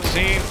harpoon. Okay,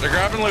 seen. They're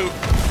grabbing loot.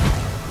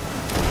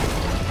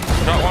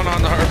 Got one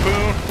on the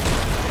harpoon.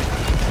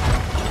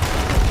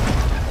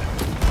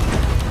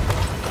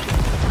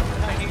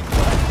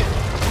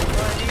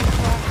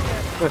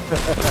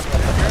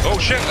 Oh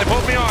shit, they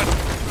pulled me on.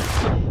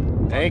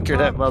 Anchor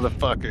that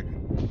motherfucker.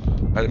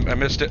 I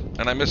missed it,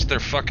 and I missed their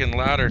fucking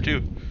ladder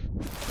too.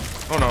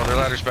 Oh no, their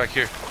ladder's back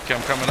here. Okay,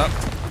 I'm coming up.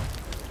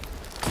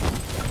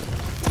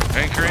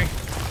 Anchoring.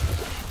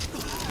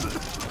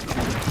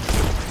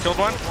 Killed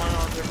one. One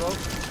on their boat.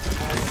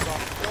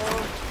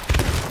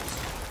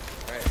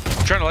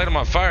 I'm trying to light him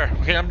on fire.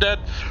 Okay, I'm dead.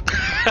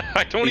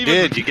 I don't You even.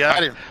 did, you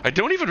got him. I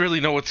don't even really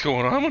know what's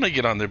going on when I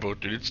get on their boat,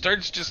 dude. It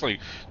starts just like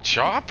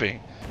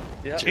chopping.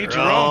 Yeah. Hey,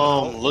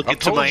 Jerome, look I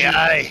into told my you.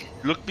 eye.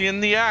 Look me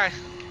in the eye.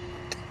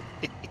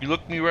 You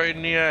look me right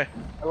in the eye.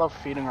 I love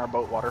feeding our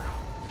boat water.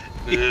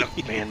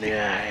 Look me in the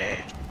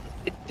eye.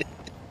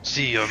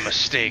 See your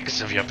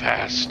mistakes of your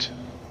past.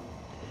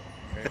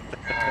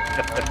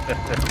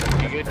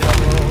 You good down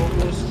low,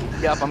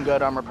 hopeless? Yep, I'm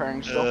good. I'm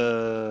repairing still.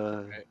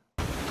 I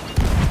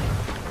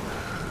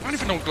don't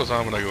even know what goes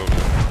on when I go over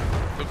there.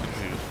 So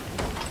confused.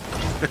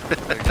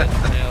 They're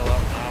getting the nail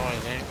up now, I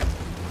think.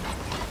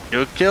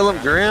 Go kill him,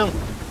 Grimm.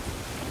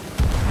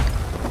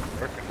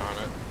 Working on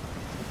it.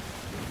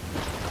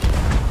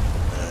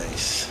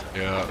 Nice.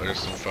 Yeah, there's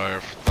some fire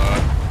for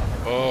thought.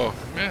 Oh,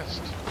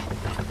 missed.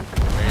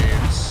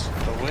 Waves.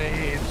 The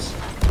waves.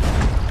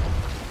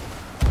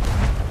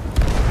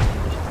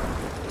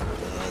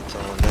 It's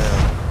on now.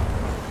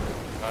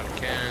 Got a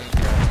cannon.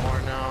 Got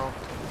more now.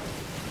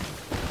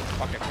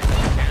 Fucking pick up the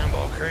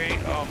cannonball crate.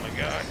 Oh my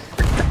god.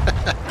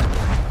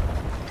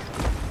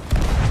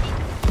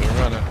 They're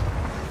running.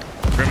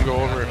 Grim, go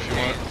over if you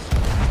want.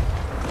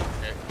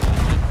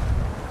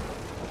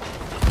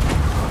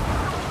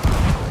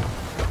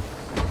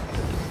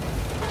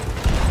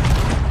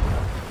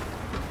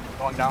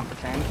 Going down for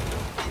chains.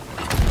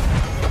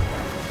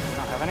 You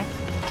don't have any? I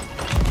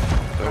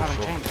don't have any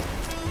Doubtful. chains.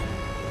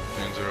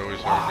 Chains are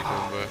always hard to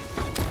come by.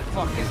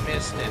 fucking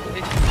missed it.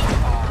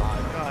 Oh,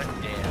 god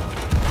damn.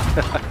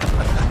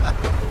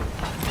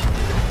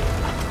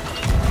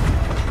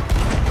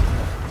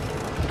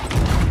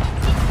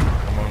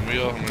 I'm on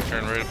wheel. I'm gonna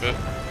turn right a bit.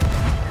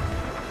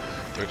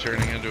 They're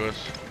turning into us.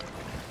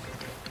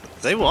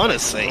 They want to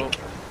sink.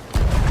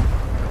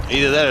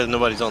 Either that or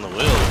nobody's on the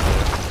wheel.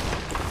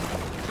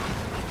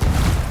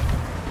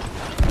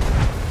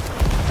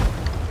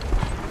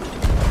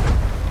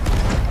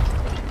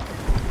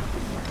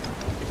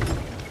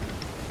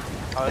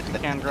 If you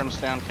can, Grim,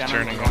 stay on cannon.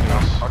 Turning We're going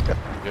on us. down. Okay.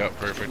 Yeah,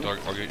 perfect.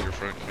 I'll get your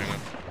front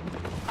cannon.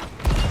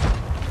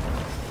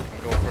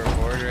 Go for a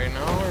board right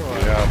now or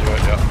what? Yeah, I'll do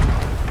it.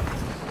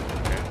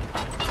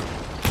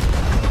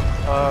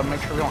 Yeah.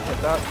 Make sure we don't hit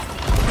that.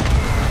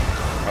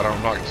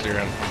 I'm not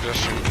steering. I'm just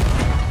shooting.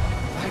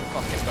 I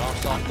fucking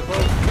bounced off the boat.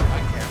 I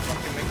can't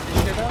fucking make this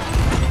shit up.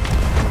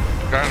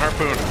 Got a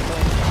harpoon.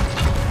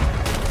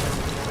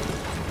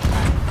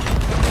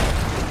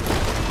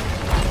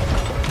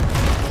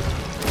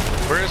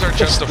 Where is our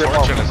chest of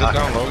fortune? Is it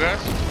down low,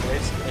 guys?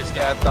 It's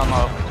down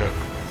low. Good.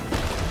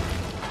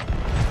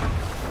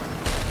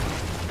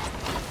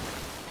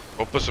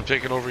 Opus, I'm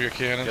taking over your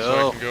cannon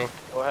so I can go.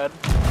 Go ahead.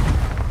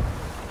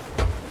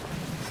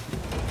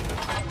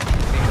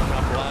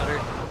 Up ladder.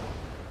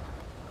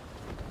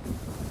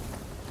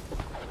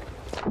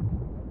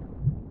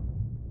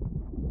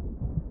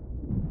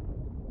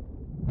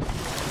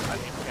 I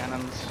need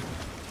cannons.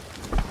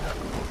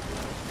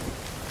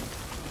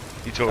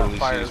 He totally That sees me.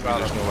 fire's There's out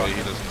no of way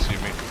he doesn't see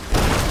me.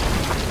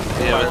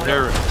 Yeah, but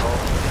they're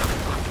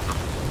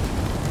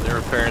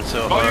repairing so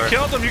Oh, hard. you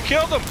killed him! You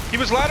killed him! He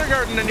was ladder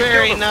guarding and you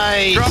Very killed him.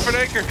 nice. Drop an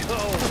anchor.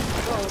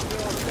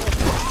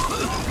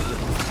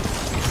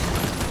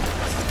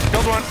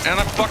 Killed one, and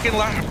I'm fucking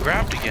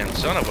grabbed again.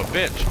 Son of a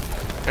bitch.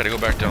 Gotta go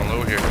back down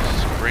low here. This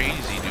is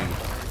crazy, dude.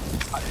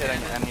 Not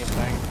hitting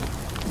anything.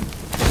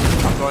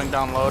 I'm going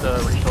down low to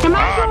reach the Am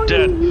wall. I I'm going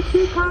dead. to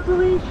YouTube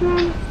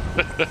compilation?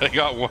 I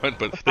got one,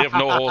 but they have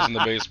no holes in the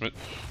basement.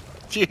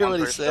 Did you hear what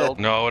he said?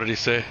 No, what did he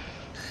say?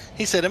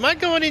 He said, "Am I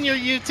going in your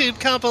YouTube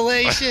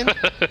compilation?"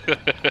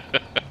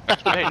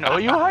 They know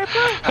you,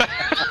 Hyper?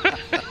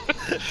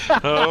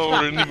 Oh,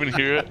 I didn't even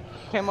hear it.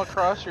 Came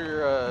across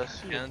your Hands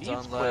Thieves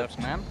on clips, left.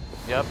 man.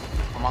 Yep,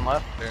 I'm on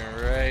left. Turn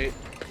right.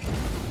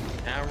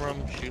 Hammer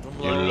him, shoot him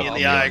low. In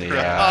the eye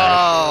crack.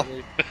 Oh.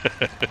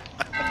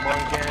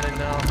 One cannon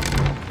now.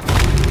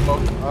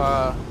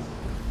 Oh,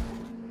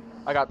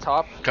 I got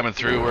top. Coming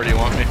through, where do you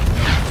want me?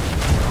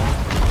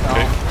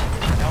 Okay.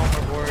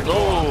 Helmet board.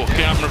 Oh,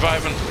 okay, I'm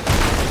reviving.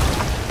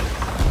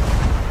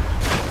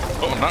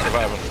 Oh, I'm not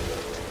reviving.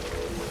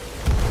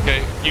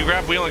 Okay, you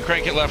grab wheel and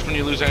crank it left when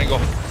you lose angle.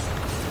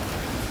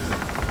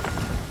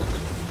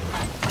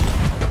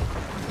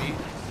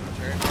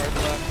 Turn hard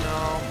left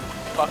now.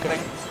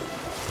 Bucketing.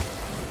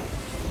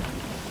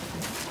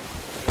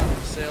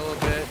 Sail a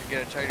bit,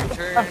 get a tighter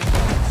turn.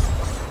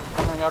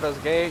 Coming out as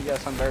gay.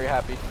 Yes, I'm very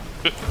happy.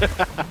 I'm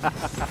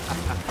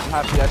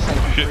happy I sank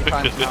you 3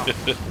 times now.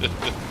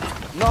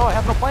 No, I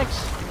have no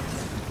planks.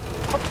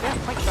 Put the damn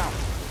planks down.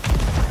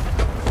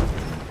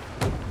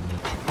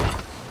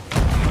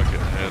 I'm not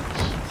getting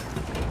hits.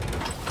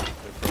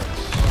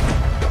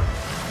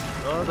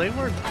 Oh, they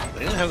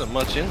didn't have that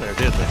much in there,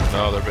 did they?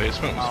 No, their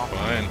basement was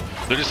fine.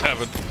 They're just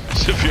having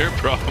severe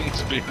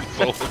problems being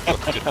full of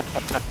fucking...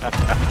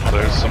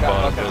 There's some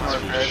bottom bits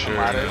for sure,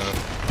 yeah.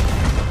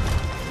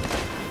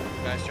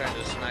 Guys trying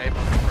to snipe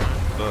on the front.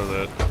 Saw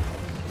that.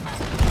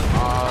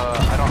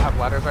 I don't have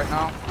ladders right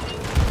now.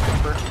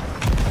 Super.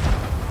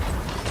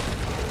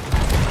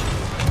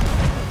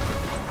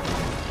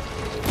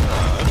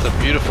 That's a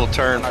beautiful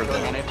turn I'm for not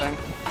doing them. anything.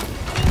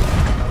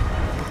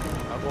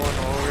 I'm going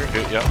over.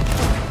 Okay, yep.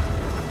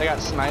 They got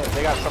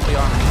They got somebody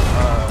on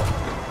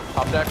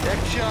top deck. Deck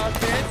shot,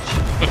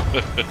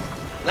 bitch.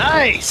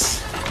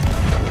 Nice.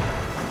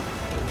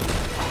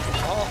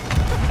 Oh,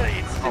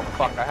 Oh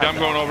fuck! I have Yeah, I'm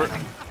going over.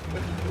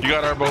 You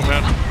got our boat,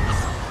 man.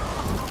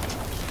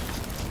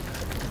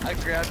 I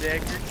grabbed the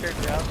anchor,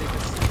 turned around, they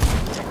just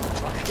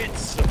fucking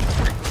so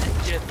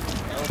freaking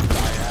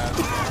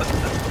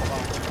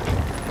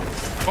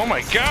Oh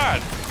my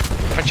god!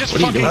 I just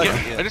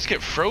I just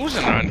get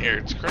frozen on here.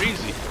 It's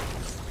crazy.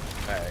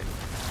 Alright.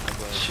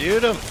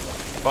 Shoot him.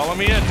 Follow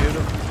me in. Shoot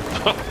him.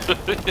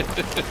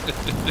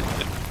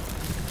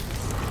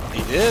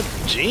 He did.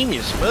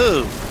 Genius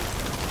move.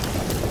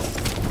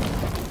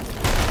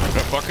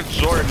 That fucking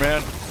sword,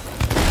 man.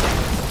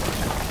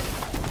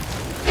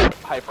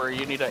 Hyper,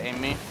 you need to aim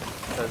me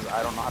because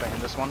I don't know how to aim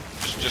this one.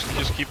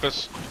 Just keep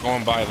us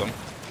going by them,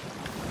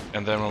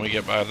 and then when we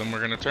get by them,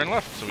 we're gonna turn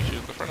left so we shoot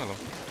at the front of them.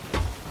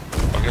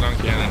 I'll get on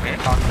cannon here.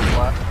 Talk to the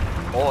left.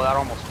 Oh, that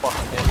almost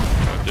fucking hit.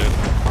 I did.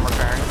 I'm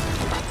repairing.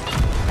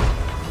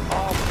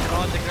 Oh my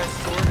god, the guy's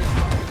sword is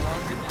fucking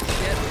longer than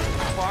shit.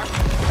 Fuck.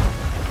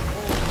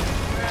 Holy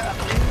crap,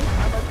 dude.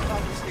 I'm up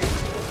on the stage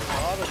to the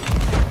bottom.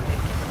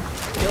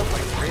 Killed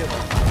like 3 of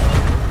them.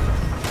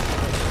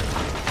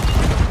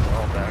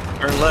 All back.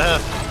 Turn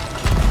left.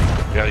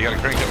 Yeah, you gotta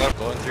crank it left.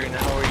 Going through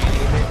now where you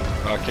need me.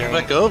 Cannon.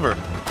 Back over.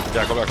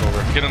 Yeah, go back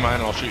over. Get in mine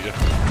and I'll shoot you.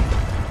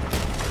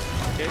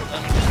 Okay,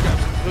 let me just grab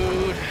some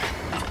food.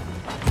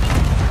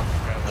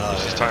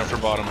 This is time for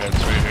bottom heads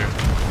right here.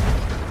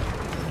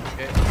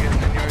 Okay, I'm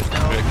getting in yours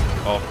now. Big.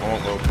 Oh, I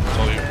won't load. It's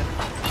all you.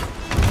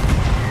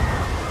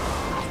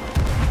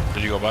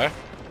 Did you go by?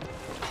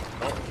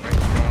 Oh, right in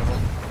front of them.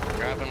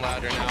 Grabbing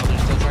ladder now. They're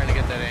still trying to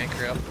get that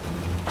anchor up.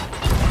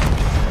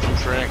 Shoot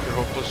for anchor,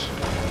 hopeless.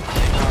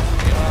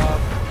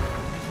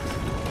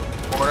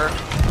 Border.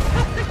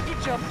 He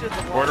jumped in the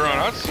water. Border on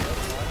us?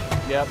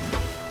 Yep.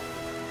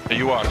 Hey,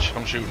 you watch.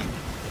 I'm shooting.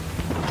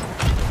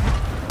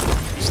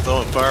 He's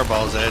throwing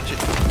fireballs at you.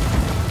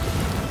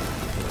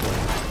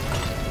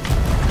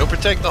 Go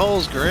protect the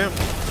holes, Grim.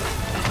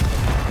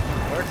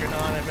 Working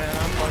on it, man.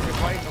 I'm fucking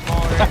fighting them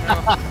all right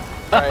now.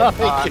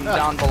 Alright, I'm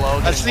down below.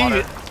 I getting see water.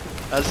 you.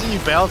 I see you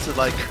bouncing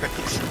like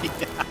crazy.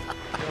 Kill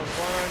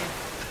one.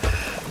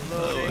 Oh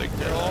Loading. my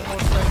They're God.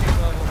 almost second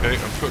level. Okay,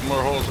 I'm putting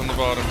more holes in the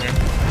bottom here.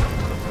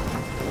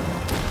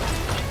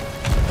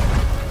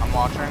 I'm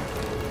watching.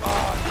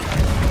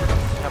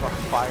 You have a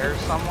fire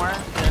somewhere?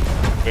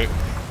 Okay.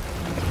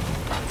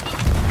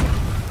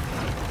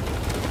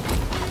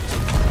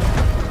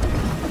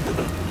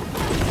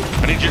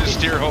 I need you to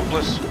steer,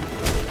 hopeless.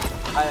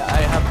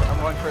 I'm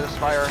going for this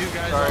fire. Two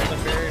guys Sorry. on the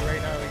ferry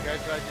right now. You guys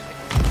got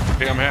to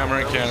Okay, I'm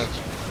hammering cannons.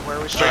 Where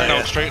are we Straighten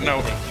starting? out, straighten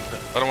out.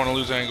 I don't want to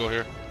lose angle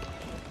here.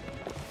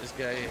 This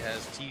guy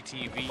has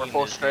TTV. We're in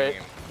full his straight.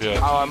 name. Yeah.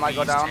 Oh, I might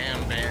go down.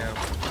 Tam Bam.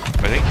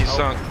 I think he's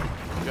sunk.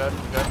 Good,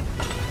 good.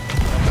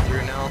 Coming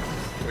through now.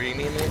 Where do you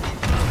need me?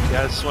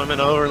 Guys swimming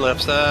over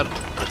left side.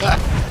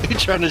 You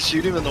trying to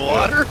shoot him in the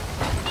water?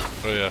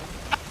 Oh, yeah.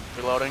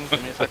 Reloading.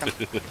 Give me a second.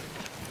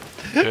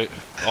 Okay,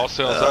 all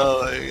sails up.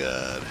 Oh my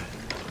God.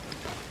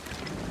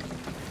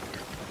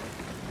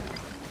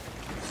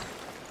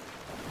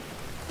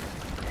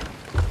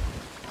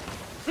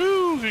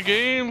 Woo, good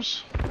games.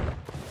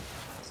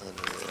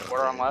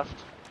 Where on left?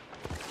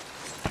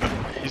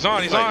 He's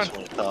on, he's He might on. just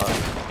wanna talk.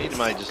 He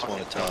might just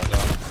want to talk.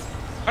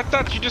 I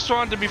thought you just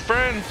wanted to be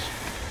friends.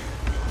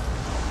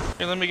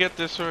 Here, let me get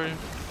this for you.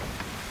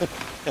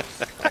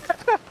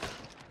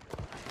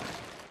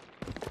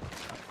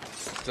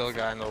 Still a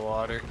guy in the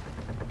water.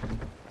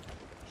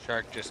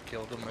 Shark just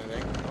killed him, I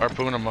think.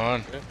 Harpoon him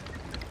on.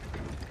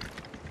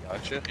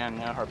 Gotcha.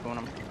 Yeah, harpoon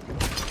him.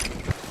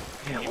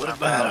 Yeah, what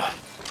about him?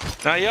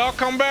 Now y'all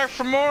come back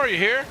for more, you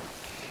hear?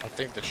 I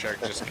think the shark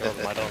just killed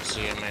him. I don't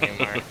see him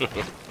anymore.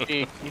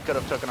 He could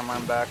have taken him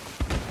right back.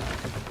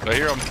 I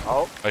hear him.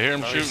 Oh, I hear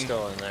him Oh, he's shooting.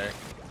 still in there.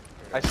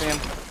 I see him.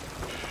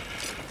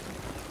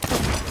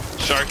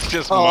 Shark's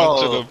just Oh.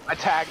 munching him. I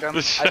tagged him.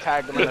 I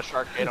tagged him and the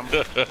shark ate him.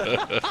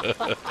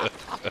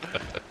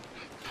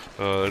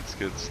 Oh, that's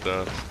good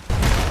stuff.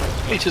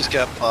 He just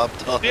got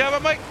popped off. Do you have a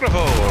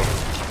microphone?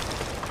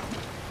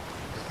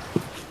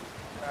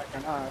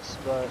 Tracking us,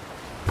 but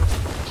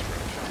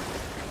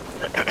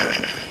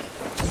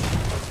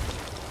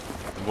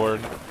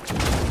Board.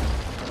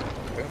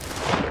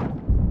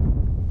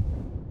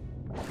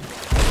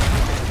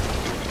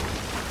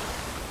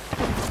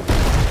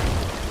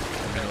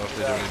 I don't know if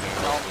they do anything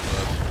else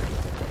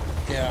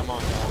with Yeah, I'm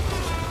on now.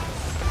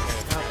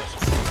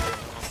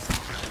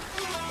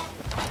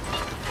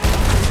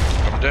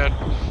 that. I'm dead.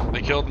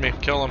 They killed me.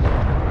 Kill them.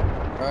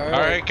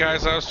 Alright,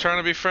 guys, I was trying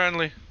to be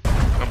friendly.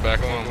 I'm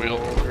back on wheel.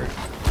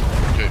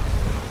 Okay.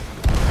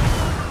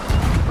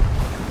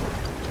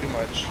 Too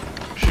much.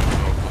 Shooting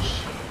hopeless.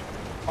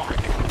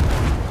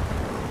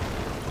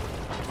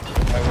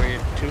 If I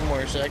waited 2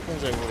 more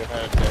seconds, I would have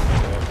had that.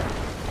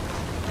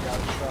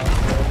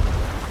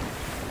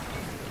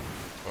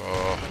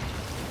 Oh.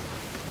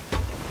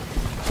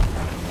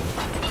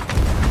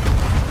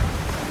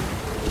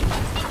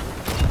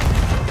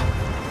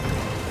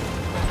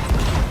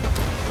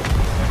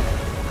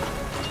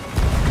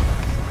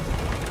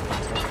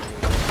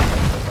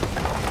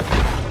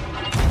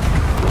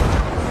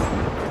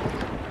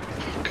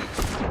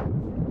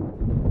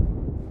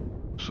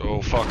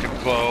 So fucking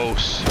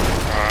close.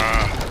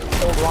 Ah.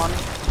 hold one.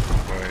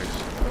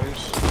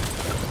 Nice.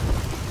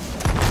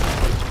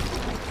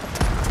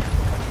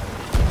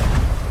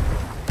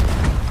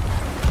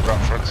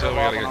 Drop front sail, we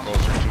gotta get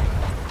closer to.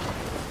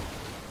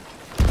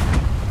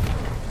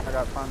 I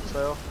got front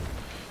sail.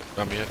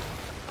 Not me yet.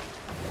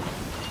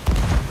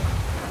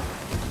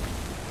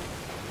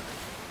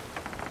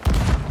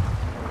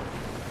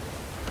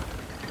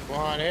 Come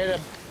on, hit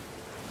him.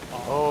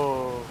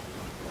 Oh.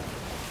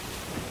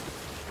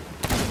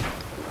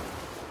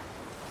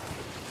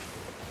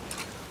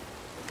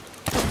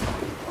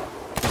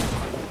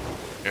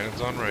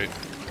 Cannon's on right.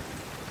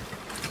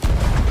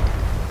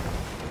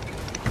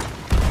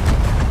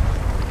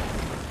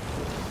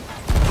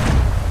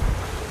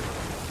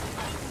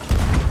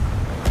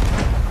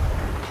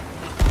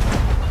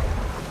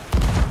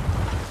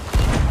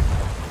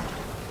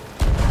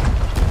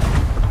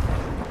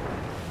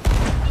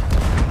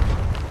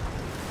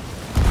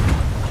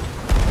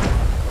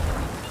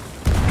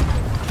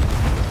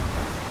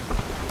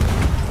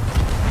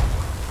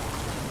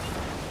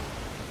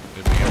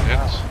 Did we get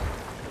hits?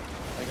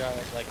 I got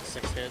like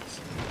 6 hits.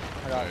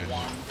 I got Nice.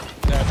 one.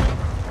 7.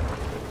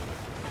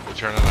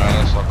 They're turning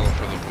at us, I'll go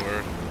for the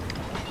board.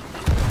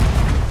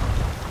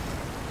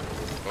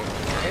 Oh,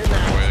 Hey,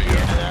 turn away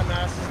again. that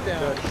mass is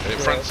down. Hey,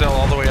 front cell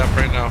all the way up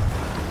right now.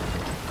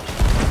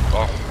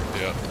 Oh,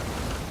 yeah.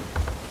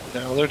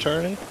 Now they're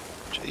turning?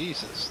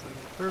 Jesus,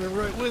 they're turning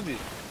right with you.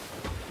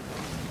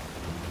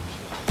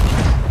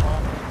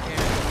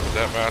 Put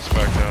that mass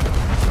back down.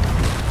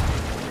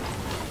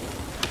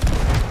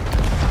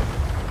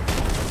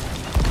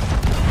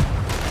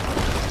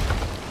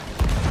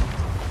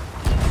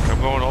 I'm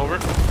going over.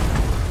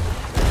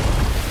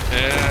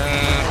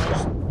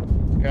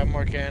 And Got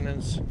more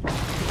cannons. Oh,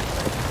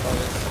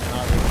 this is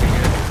not looking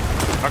good.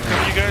 how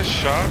come you guys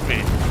shot me?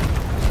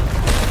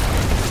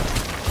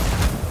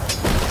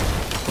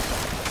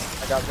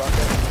 I got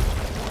bucket.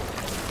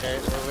 Okay,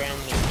 we're around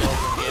this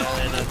building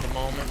yelling at the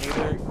moment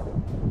either.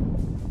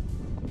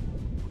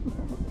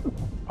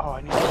 Oh,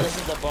 I need Oh, to. this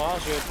is the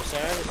boss right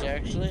beside us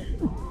actually.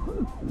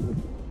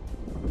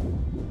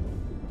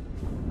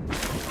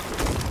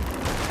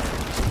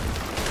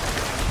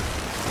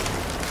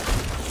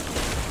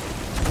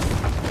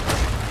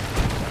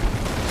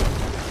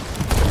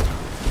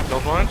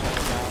 Killed one?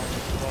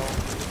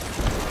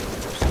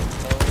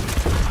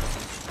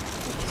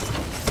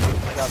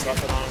 I got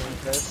bucket on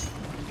this.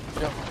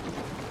 Yep.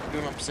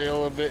 Doing up sail a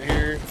little bit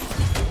here.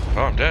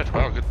 Oh, I'm dead.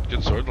 Wow,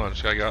 good sword launch.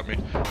 This guy got me.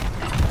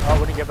 Oh,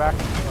 when you get back,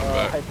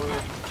 back. hyper.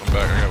 I'm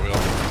back, I got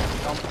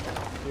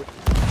wheel.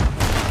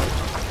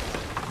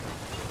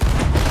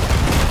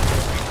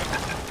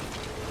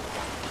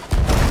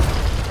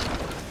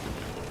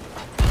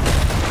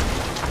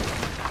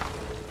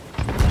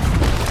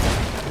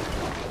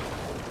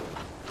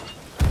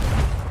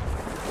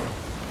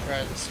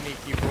 Try the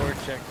sneaky board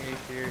technique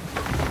here.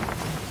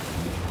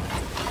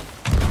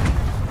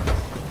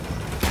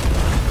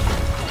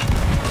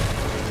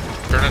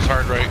 Turn us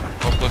hard right.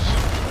 Hopeless.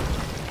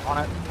 On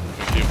it.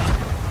 Thank you.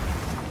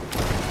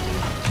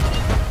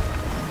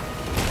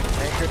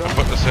 Anchored I'm him.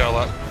 putting the sail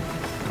up.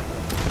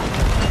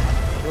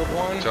 Good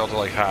one. Sail to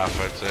like half,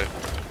 I'd say.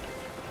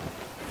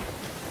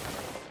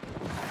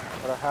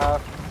 Got a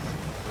half.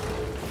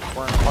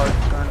 We're in hard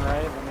turn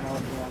right. Let me know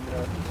if you want me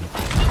to.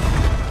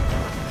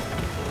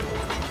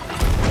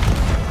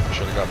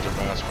 Should have got their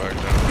mass back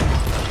down.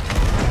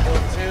 Pull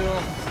two.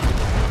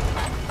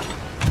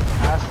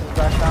 Ash is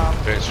back down.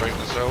 Okay, straighten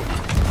this out.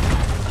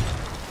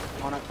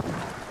 On it.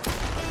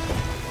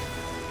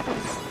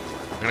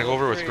 I'm gonna go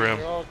over with Three, Grim.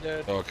 They're all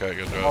dead. Okay,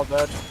 good All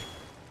job. dead.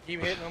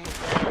 Keep hitting them with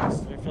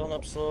cannons. They're filling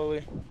up slowly.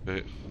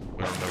 Okay,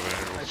 we don't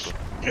have any, so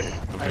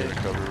I'm here to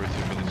cover with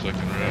you for the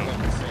second They're round.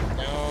 letting us sink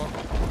now.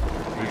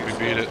 We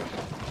beat it.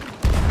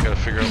 Gotta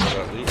figure out where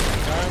that loop is.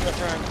 Guy in the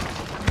front.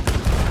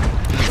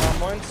 Got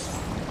him once.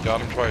 Got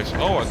him twice.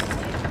 Oh, and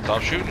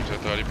stop shooting. I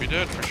thought he'd be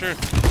dead for sure.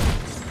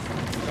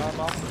 Got him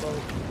off the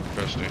boat.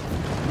 Interesting.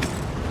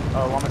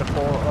 Want me to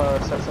pull,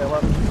 set sail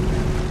up?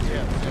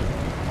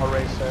 Yeah. I'll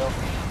raise sail.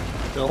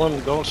 Tell them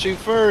don't shoot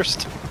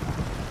first.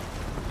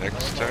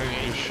 Next time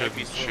you should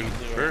shoot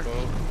first.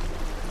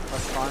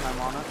 That's fine, I'm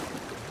on it.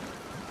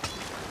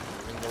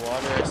 In the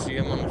water, I see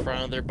him on the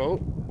front of their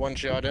boat. One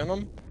shot in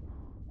him.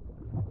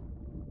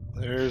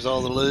 There's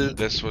all the loot.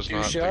 This was Two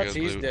not the shots,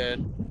 good he's loot.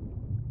 dead.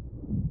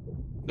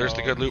 There's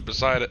the good loot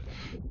beside it.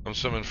 I'm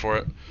swimming for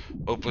it.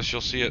 Hopeless,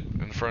 you'll see it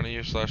in front of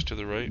you / to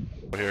the right.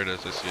 Oh, here it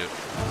is. I see it.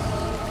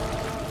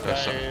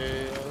 That's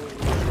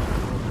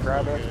something.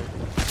 Grab it.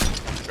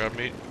 Grab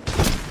meat.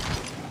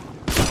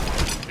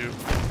 You.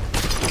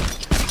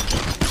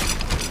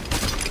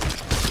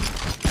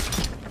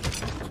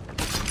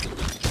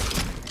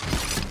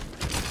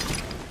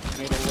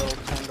 Need a little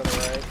turn to the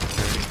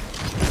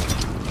right.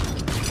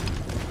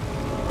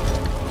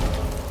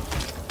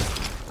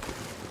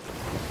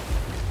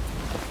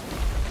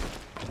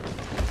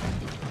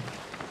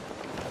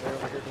 They're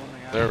over here doing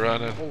the They're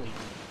running. Holy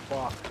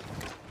fuck.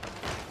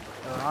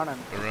 They're running.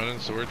 They're running,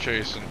 so we're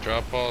chasing.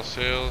 Drop all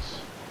sails.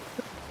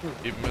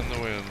 Keep them in the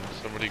wind.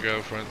 Somebody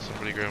grab front,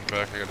 somebody grab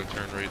back. I gotta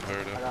turn right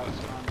hard I got after this.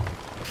 some.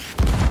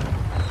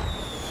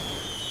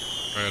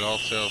 Alright, all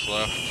sails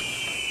left.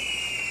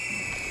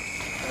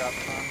 I got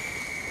some.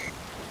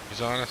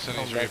 He's on us and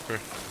he's Okay. Reaper.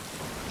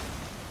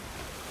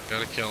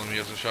 Gotta kill him, he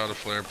hasn't shot a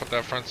flare. Put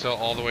that front sail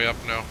all the way up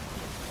now.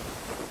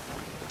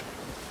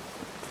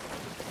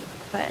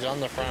 He's on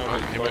the front Oh,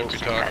 of he the might boat. be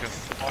talking.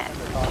 Yeah,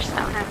 just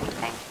don't have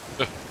anything.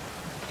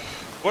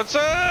 What's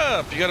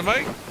up? You got a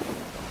mic?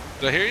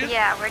 Did I hear you?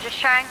 Yeah, we're just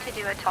trying to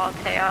do a tall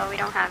tail. We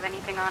don't have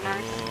anything on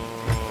us.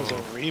 As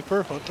a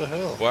Reaper? What the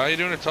hell? Why are you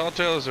doing a tall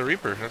tail as a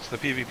Reaper? That's the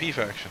PvP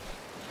faction.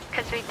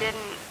 Because we didn't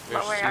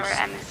There's lower two our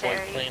plain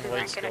emissaries. white We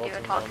weren't going to do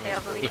a skeletons tall on tail,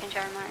 this but we changed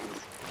our minds.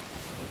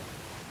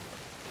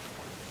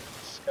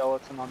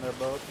 Skeleton on their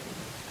boat.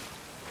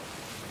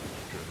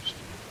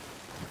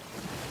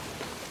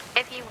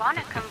 If you want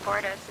to come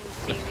board us and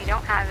see, we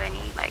don't have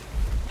any, like,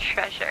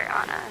 treasure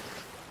on us.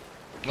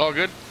 All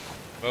good?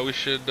 Well, we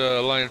should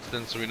alliance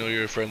then so we know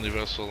you're a friendly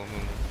vessel and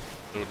then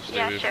know to stay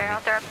Yeah, away sure. I'll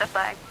from throw up the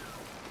flag.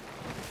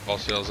 you. All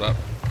sails up.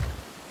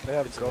 They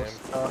have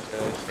ghost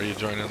stuff. Are you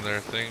joining their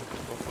thing?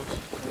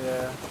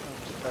 Yeah, I'm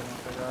just checking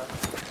if they got.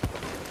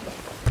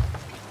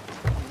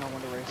 know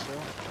when to race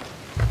through.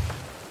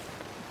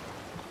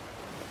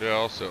 Yeah,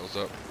 all sails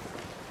up.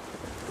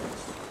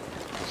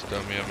 This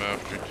dummy I'm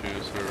after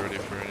too, so we're ready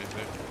for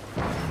anything.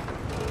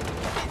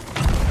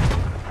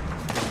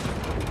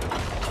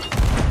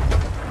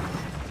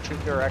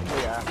 Shoot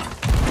directly at me.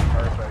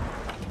 Perfect.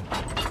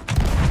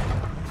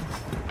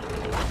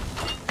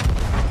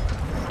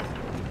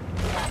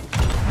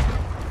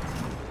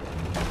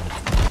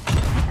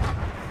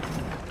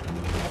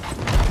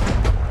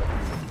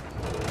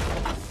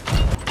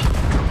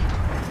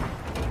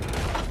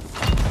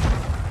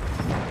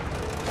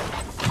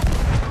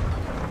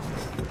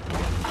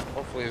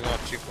 Hopefully he's not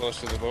too close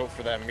to the boat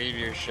for that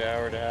meteor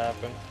shower to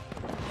happen.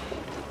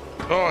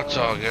 Oh, it's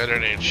all good,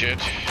 it ain't shit.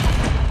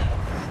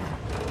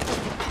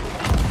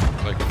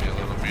 Like me a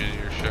little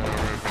meteor shower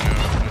every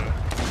now and then.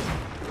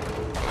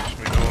 Lets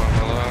me know I'm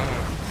alive.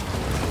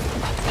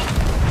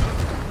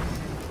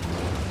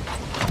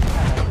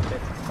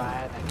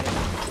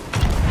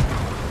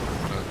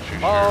 Not too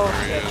sure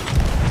where he is.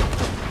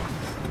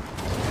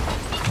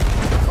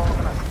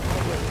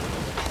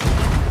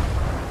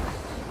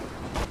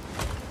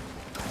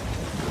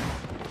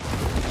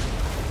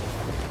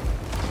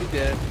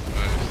 Dead.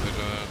 Nicely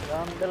done.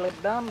 Done, Billy,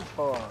 done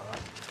for.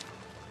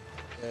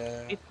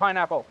 Yeah. Eat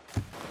pineapple.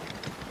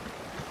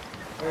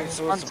 Alright,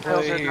 so what's the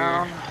play here?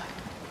 Down.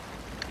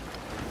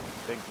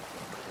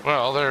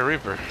 Well, there,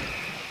 Reaper.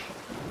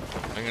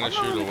 I'm gonna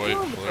shoot a white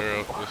flare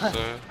out this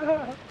side.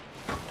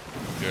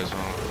 You guys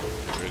want to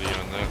get ready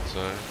on that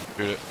side?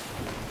 Shoot it.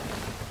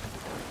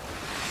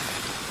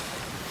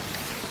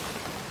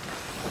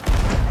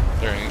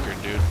 They're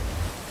anchored, dude.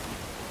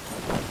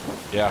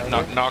 Yeah,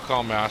 knock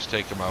all masts,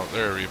 take them out.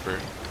 They're a Reaper.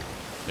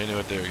 They knew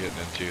what they were getting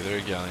into. They're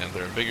a galleon.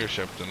 They're a bigger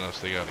ship than us.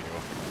 They gotta go.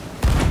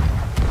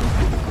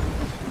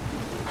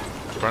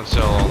 Front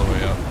sail all the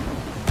way up.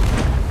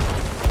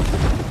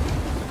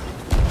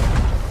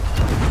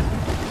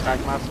 Back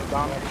master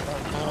down.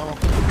 No.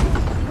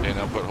 Okay,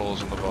 now put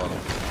holes in the bottom.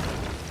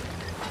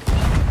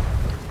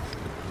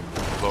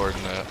 Lower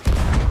than that.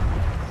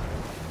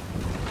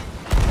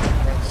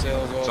 Front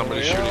sails all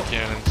Somebody the way shooting up.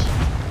 cannons.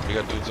 We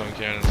got dudes on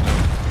cannons now.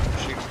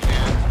 Shooting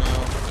cannons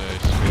now.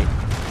 Nice, good.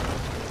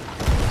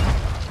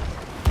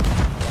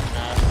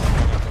 Mast is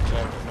gonna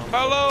protect them.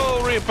 Hello,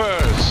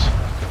 Reapers!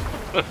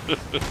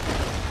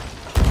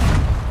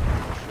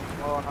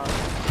 Oh, no.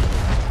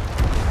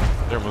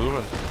 They're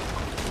moving.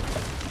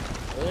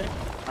 Really?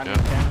 Yeah,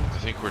 I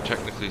think we're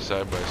technically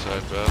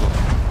side-by-side battle.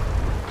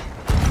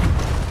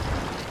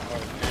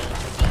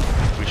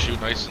 We shoot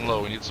nice and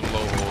low. We need some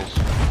low holes.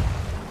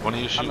 One of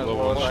you shoot low,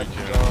 one shoot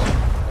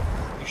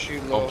cannons. You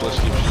shoot low. Hopeless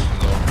keep shooting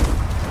low.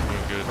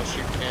 Doing good. I'll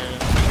shoot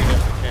cannons. Shoot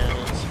at the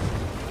cannons.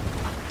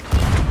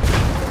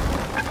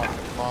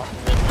 Lock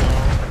them in now.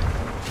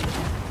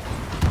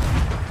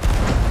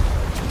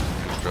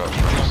 Drop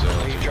front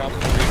sail. He dropped the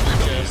Reaper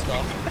chest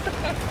off.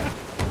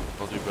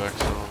 I'll do back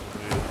sail.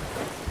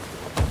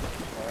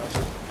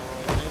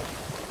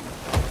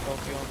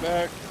 Focus on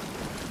back.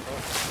 Oh,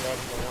 grab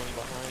the one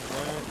behind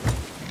that.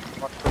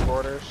 Watch the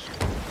borders.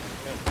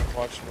 Yep,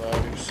 watch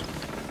riders.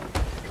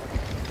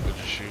 Did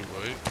you shoot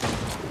white?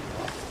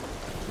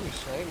 Ooh,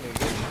 sniped me.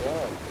 Good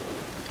job.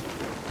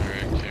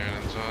 Alright,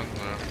 cannons on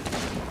left.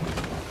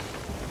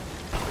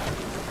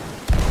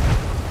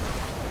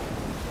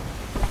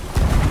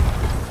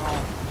 Oh,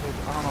 dude,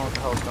 I don't know what the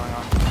hell's going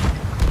on.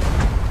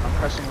 I'm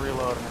pressing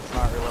reload and it's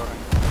not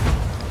reloading.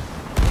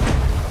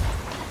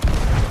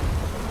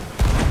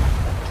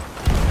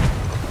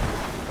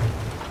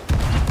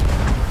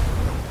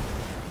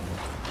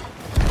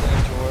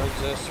 Towards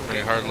us.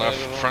 Pretty hard left.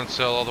 Front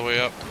sail all the way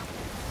up.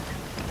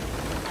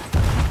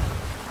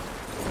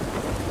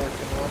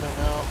 Working one and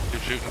out.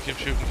 Keep shooting, keep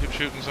shooting, keep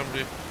shooting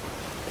somebody.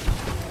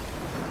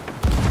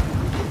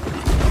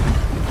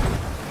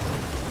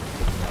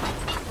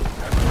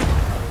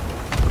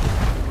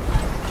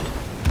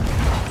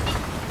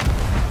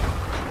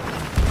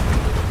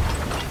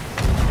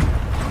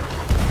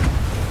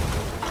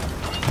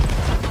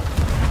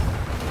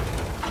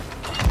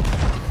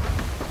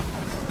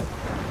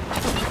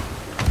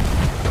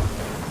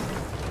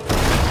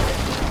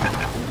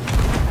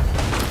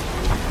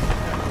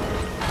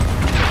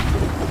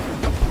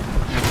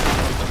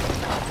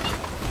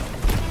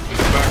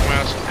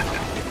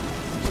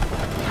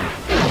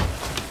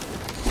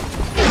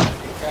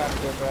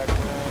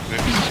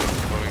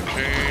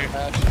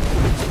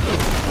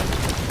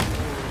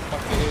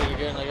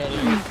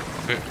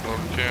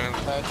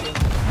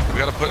 We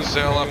gotta put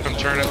sail up and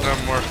turn it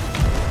them more.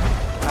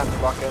 At the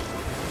bucket.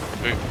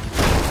 Okay.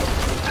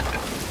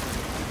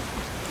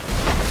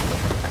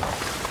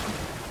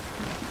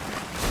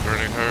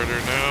 Turning harder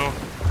now.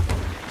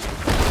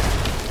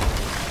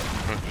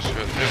 I just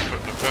got hit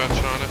putting a patch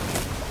on it.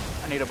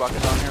 I need a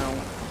bucket down here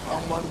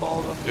on one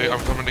ball. Okay, I'm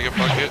coming to get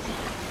bucket.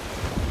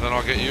 Then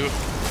I'll get you.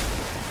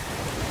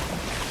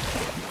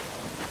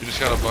 You just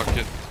got a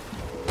bucket.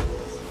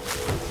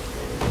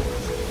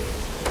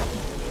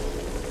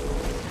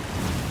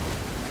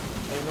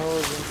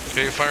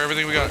 Okay, fire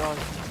everything we got.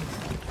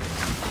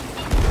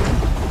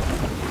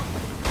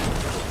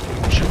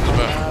 Shoot in the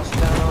back. mask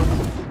down.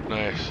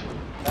 Nice.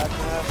 Back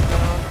mask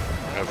down.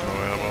 I have no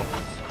ammo.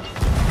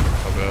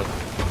 How bad?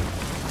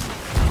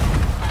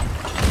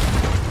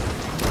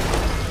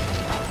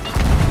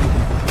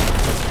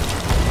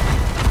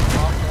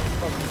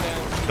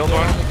 Killed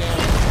one.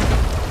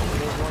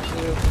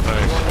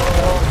 Nice.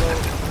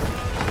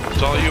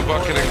 It's all you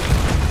bucketing.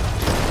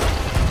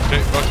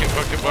 Okay,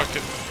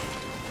 bucket.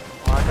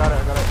 Oh, I got it.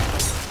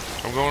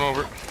 I'm going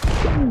over.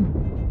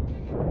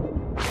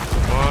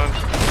 Come on.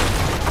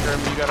 Grim,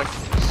 you gotta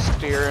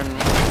steer and...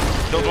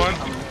 Killed one.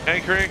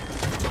 Anchoring.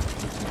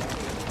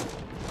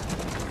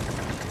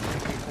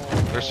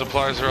 Their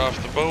supplies are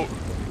off the boat.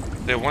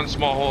 They have one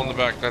small hole in the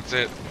back, that's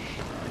it.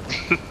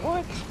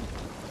 What?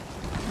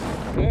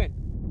 Okay.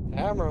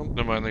 Hammer 'em.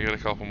 Never mind, they got a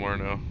couple more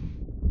now.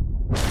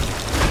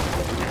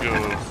 Go.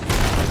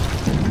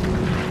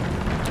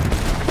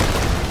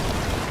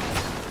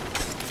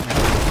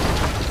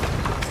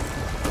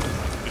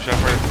 Good shot,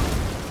 Fred.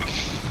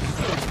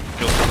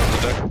 Killed one on the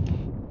deck.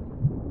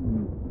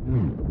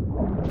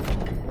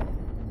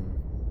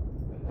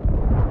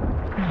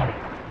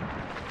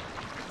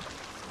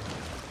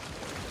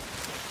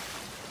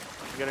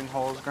 You getting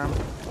holes, Grim?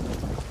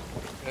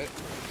 Okay.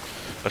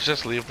 Let's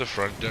just leave the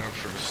front down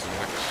for the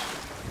snacks.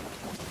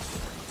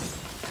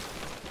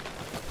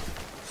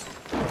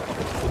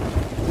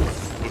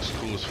 Looks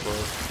cool as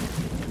fuck.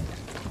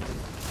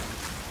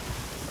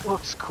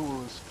 Looks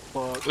cool as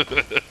fuck.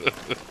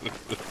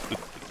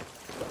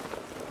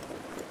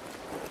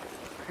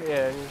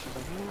 Yeah, he's just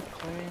like,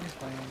 clean.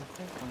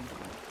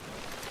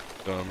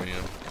 Dummy.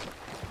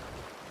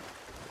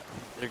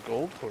 They're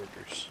gold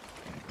hoarders.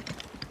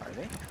 Are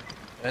they?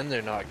 And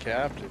they're not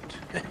captained.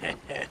 Not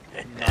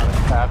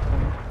a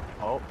captain.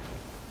 Oh.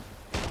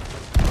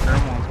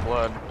 Grim wants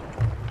blood.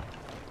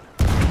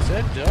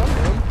 Said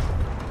done.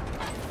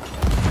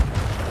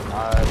 I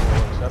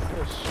will accept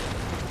this.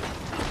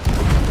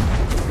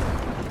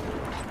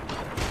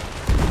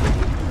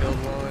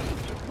 Killed one.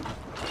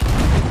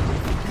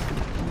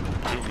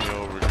 Shoot me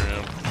over,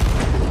 Graham.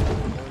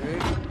 Okay.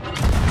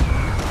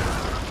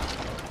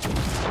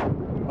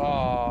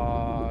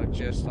 Aw,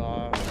 just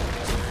off.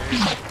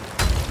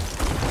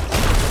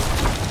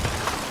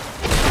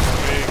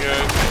 Hey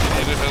guys, you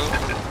need help?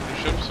 You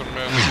ship some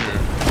men here.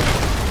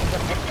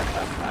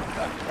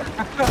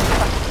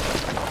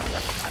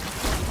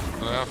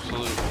 An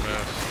absolute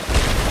mess.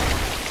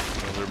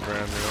 Another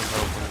brand new, I'm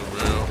helping the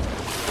rail.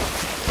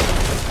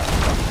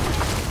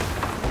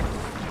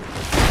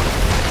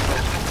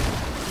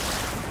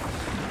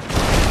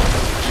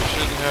 You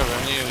shouldn't have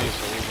any of these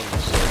holes in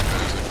the side,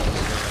 guys.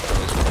 It's gonna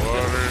cause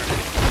water.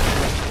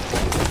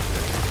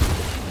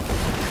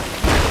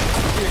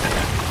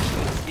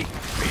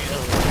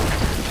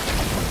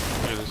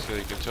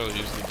 You can tell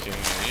he's the king,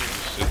 and he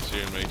just sits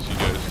here and makes you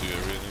guys do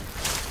everything.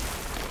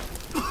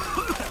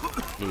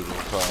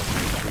 Noodle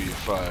Coffee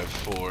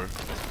 354,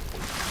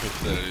 if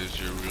that is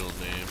your real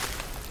name.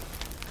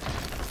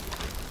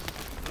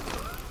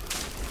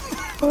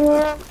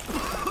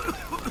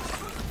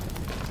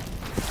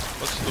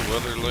 What's the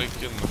weather like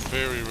in the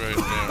ferry right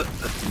now?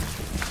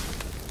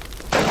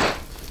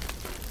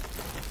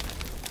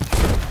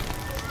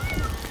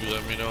 You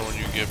let me know when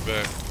you get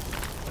back.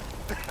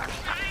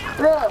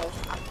 Bro,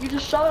 you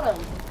just shot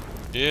him.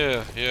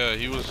 Yeah,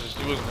 he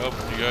wasn't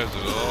helping you guys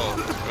at all.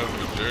 Kind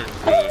of a jerk,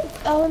 really.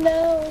 Oh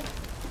no.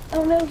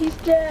 Oh no, he's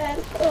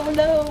dead. Oh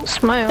no.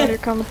 Smile, you're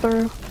coming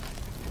through.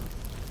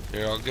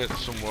 Here, I'll get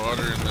some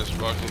water in this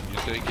bucket. You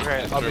take it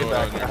Right, and I'll throw be it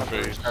back. on I your have to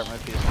face. restart my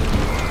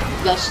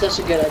PC. That's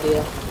a good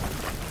idea.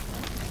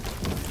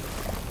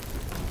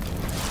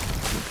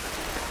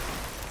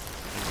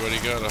 Anybody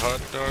got a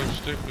hot dog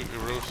stick? We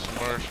could roast some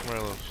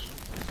marshmallows.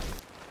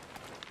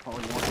 Oh,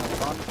 you want some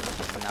fun?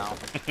 No.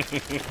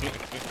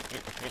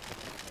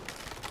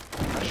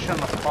 I shouldn't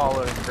have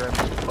followed in Grim's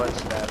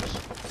footsteps.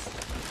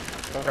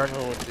 I don't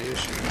know what the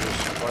issue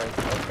is. Like,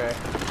 Okay.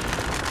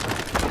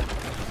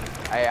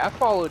 I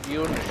followed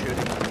you into shooting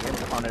me and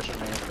punished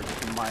me for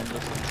just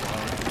mindlessly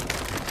throwing.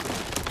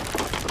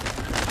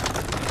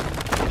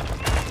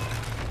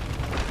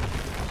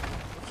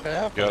 what's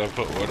happening? Gotta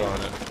put wood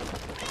on it.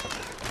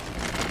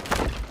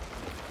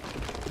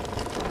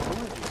 Who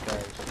are these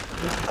guys?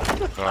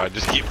 Oh, I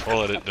just keep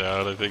pulling it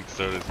down. I think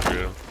so does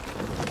Grim.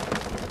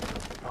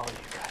 Oh,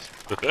 you guys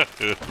are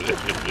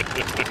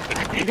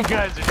You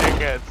guys are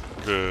dickheads.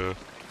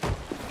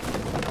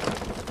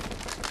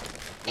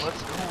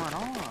 What's going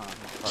on?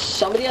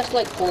 Somebody has to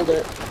like hold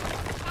it.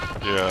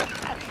 Yeah.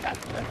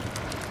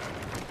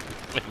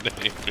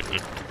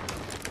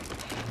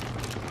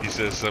 He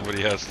says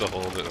somebody has to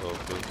hold it,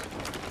 hopefully.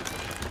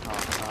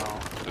 Oh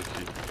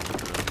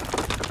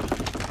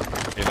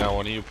Okay, now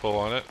one of you pull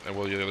on it, and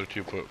will the other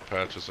two put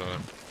patches on it.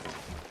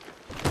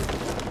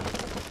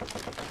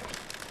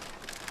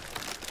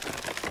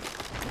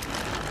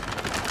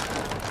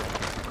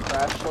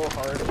 Crash so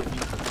hard that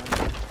you can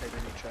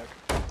integrity check.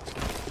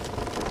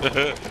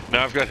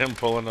 Now I've got him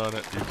pulling on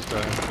it each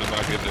time to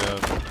knock it down.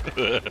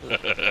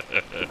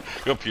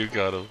 Go puke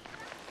on him.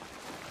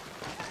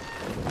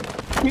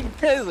 You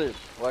guys are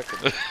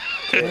fucking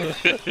We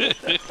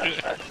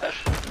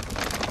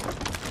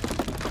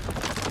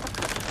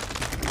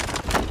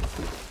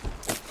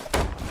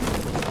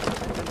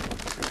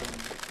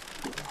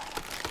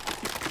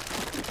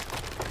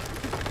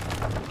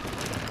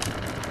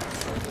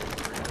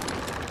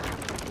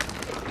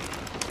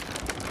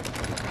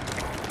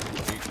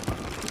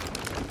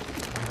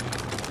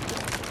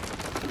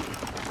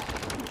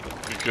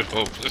could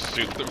hope to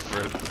shoot the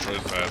front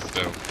pass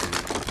down.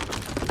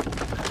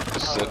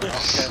 Just send,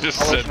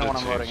 just I'll let send you know when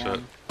I'm it loading to you.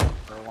 in.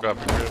 Grab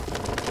the grip.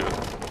 Do it.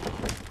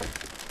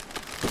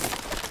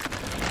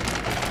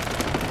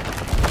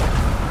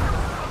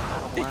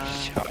 He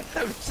shot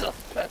himself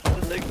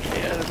faster than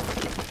can.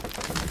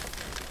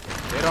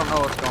 They don't know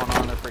what's going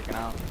on, they're freaking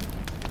out.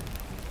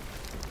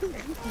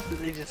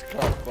 They just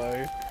caught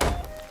fire.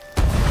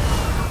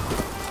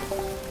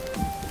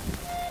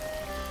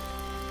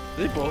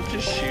 They both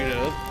just shoot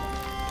up.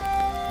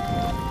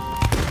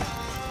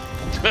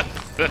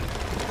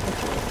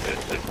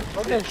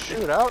 Okay,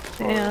 shoot out.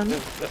 And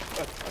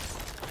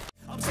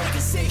I'm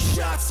taking 6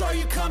 shots, are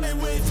you coming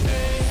with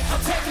me?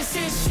 I'm taking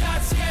 6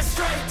 shots, yeah,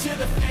 straight to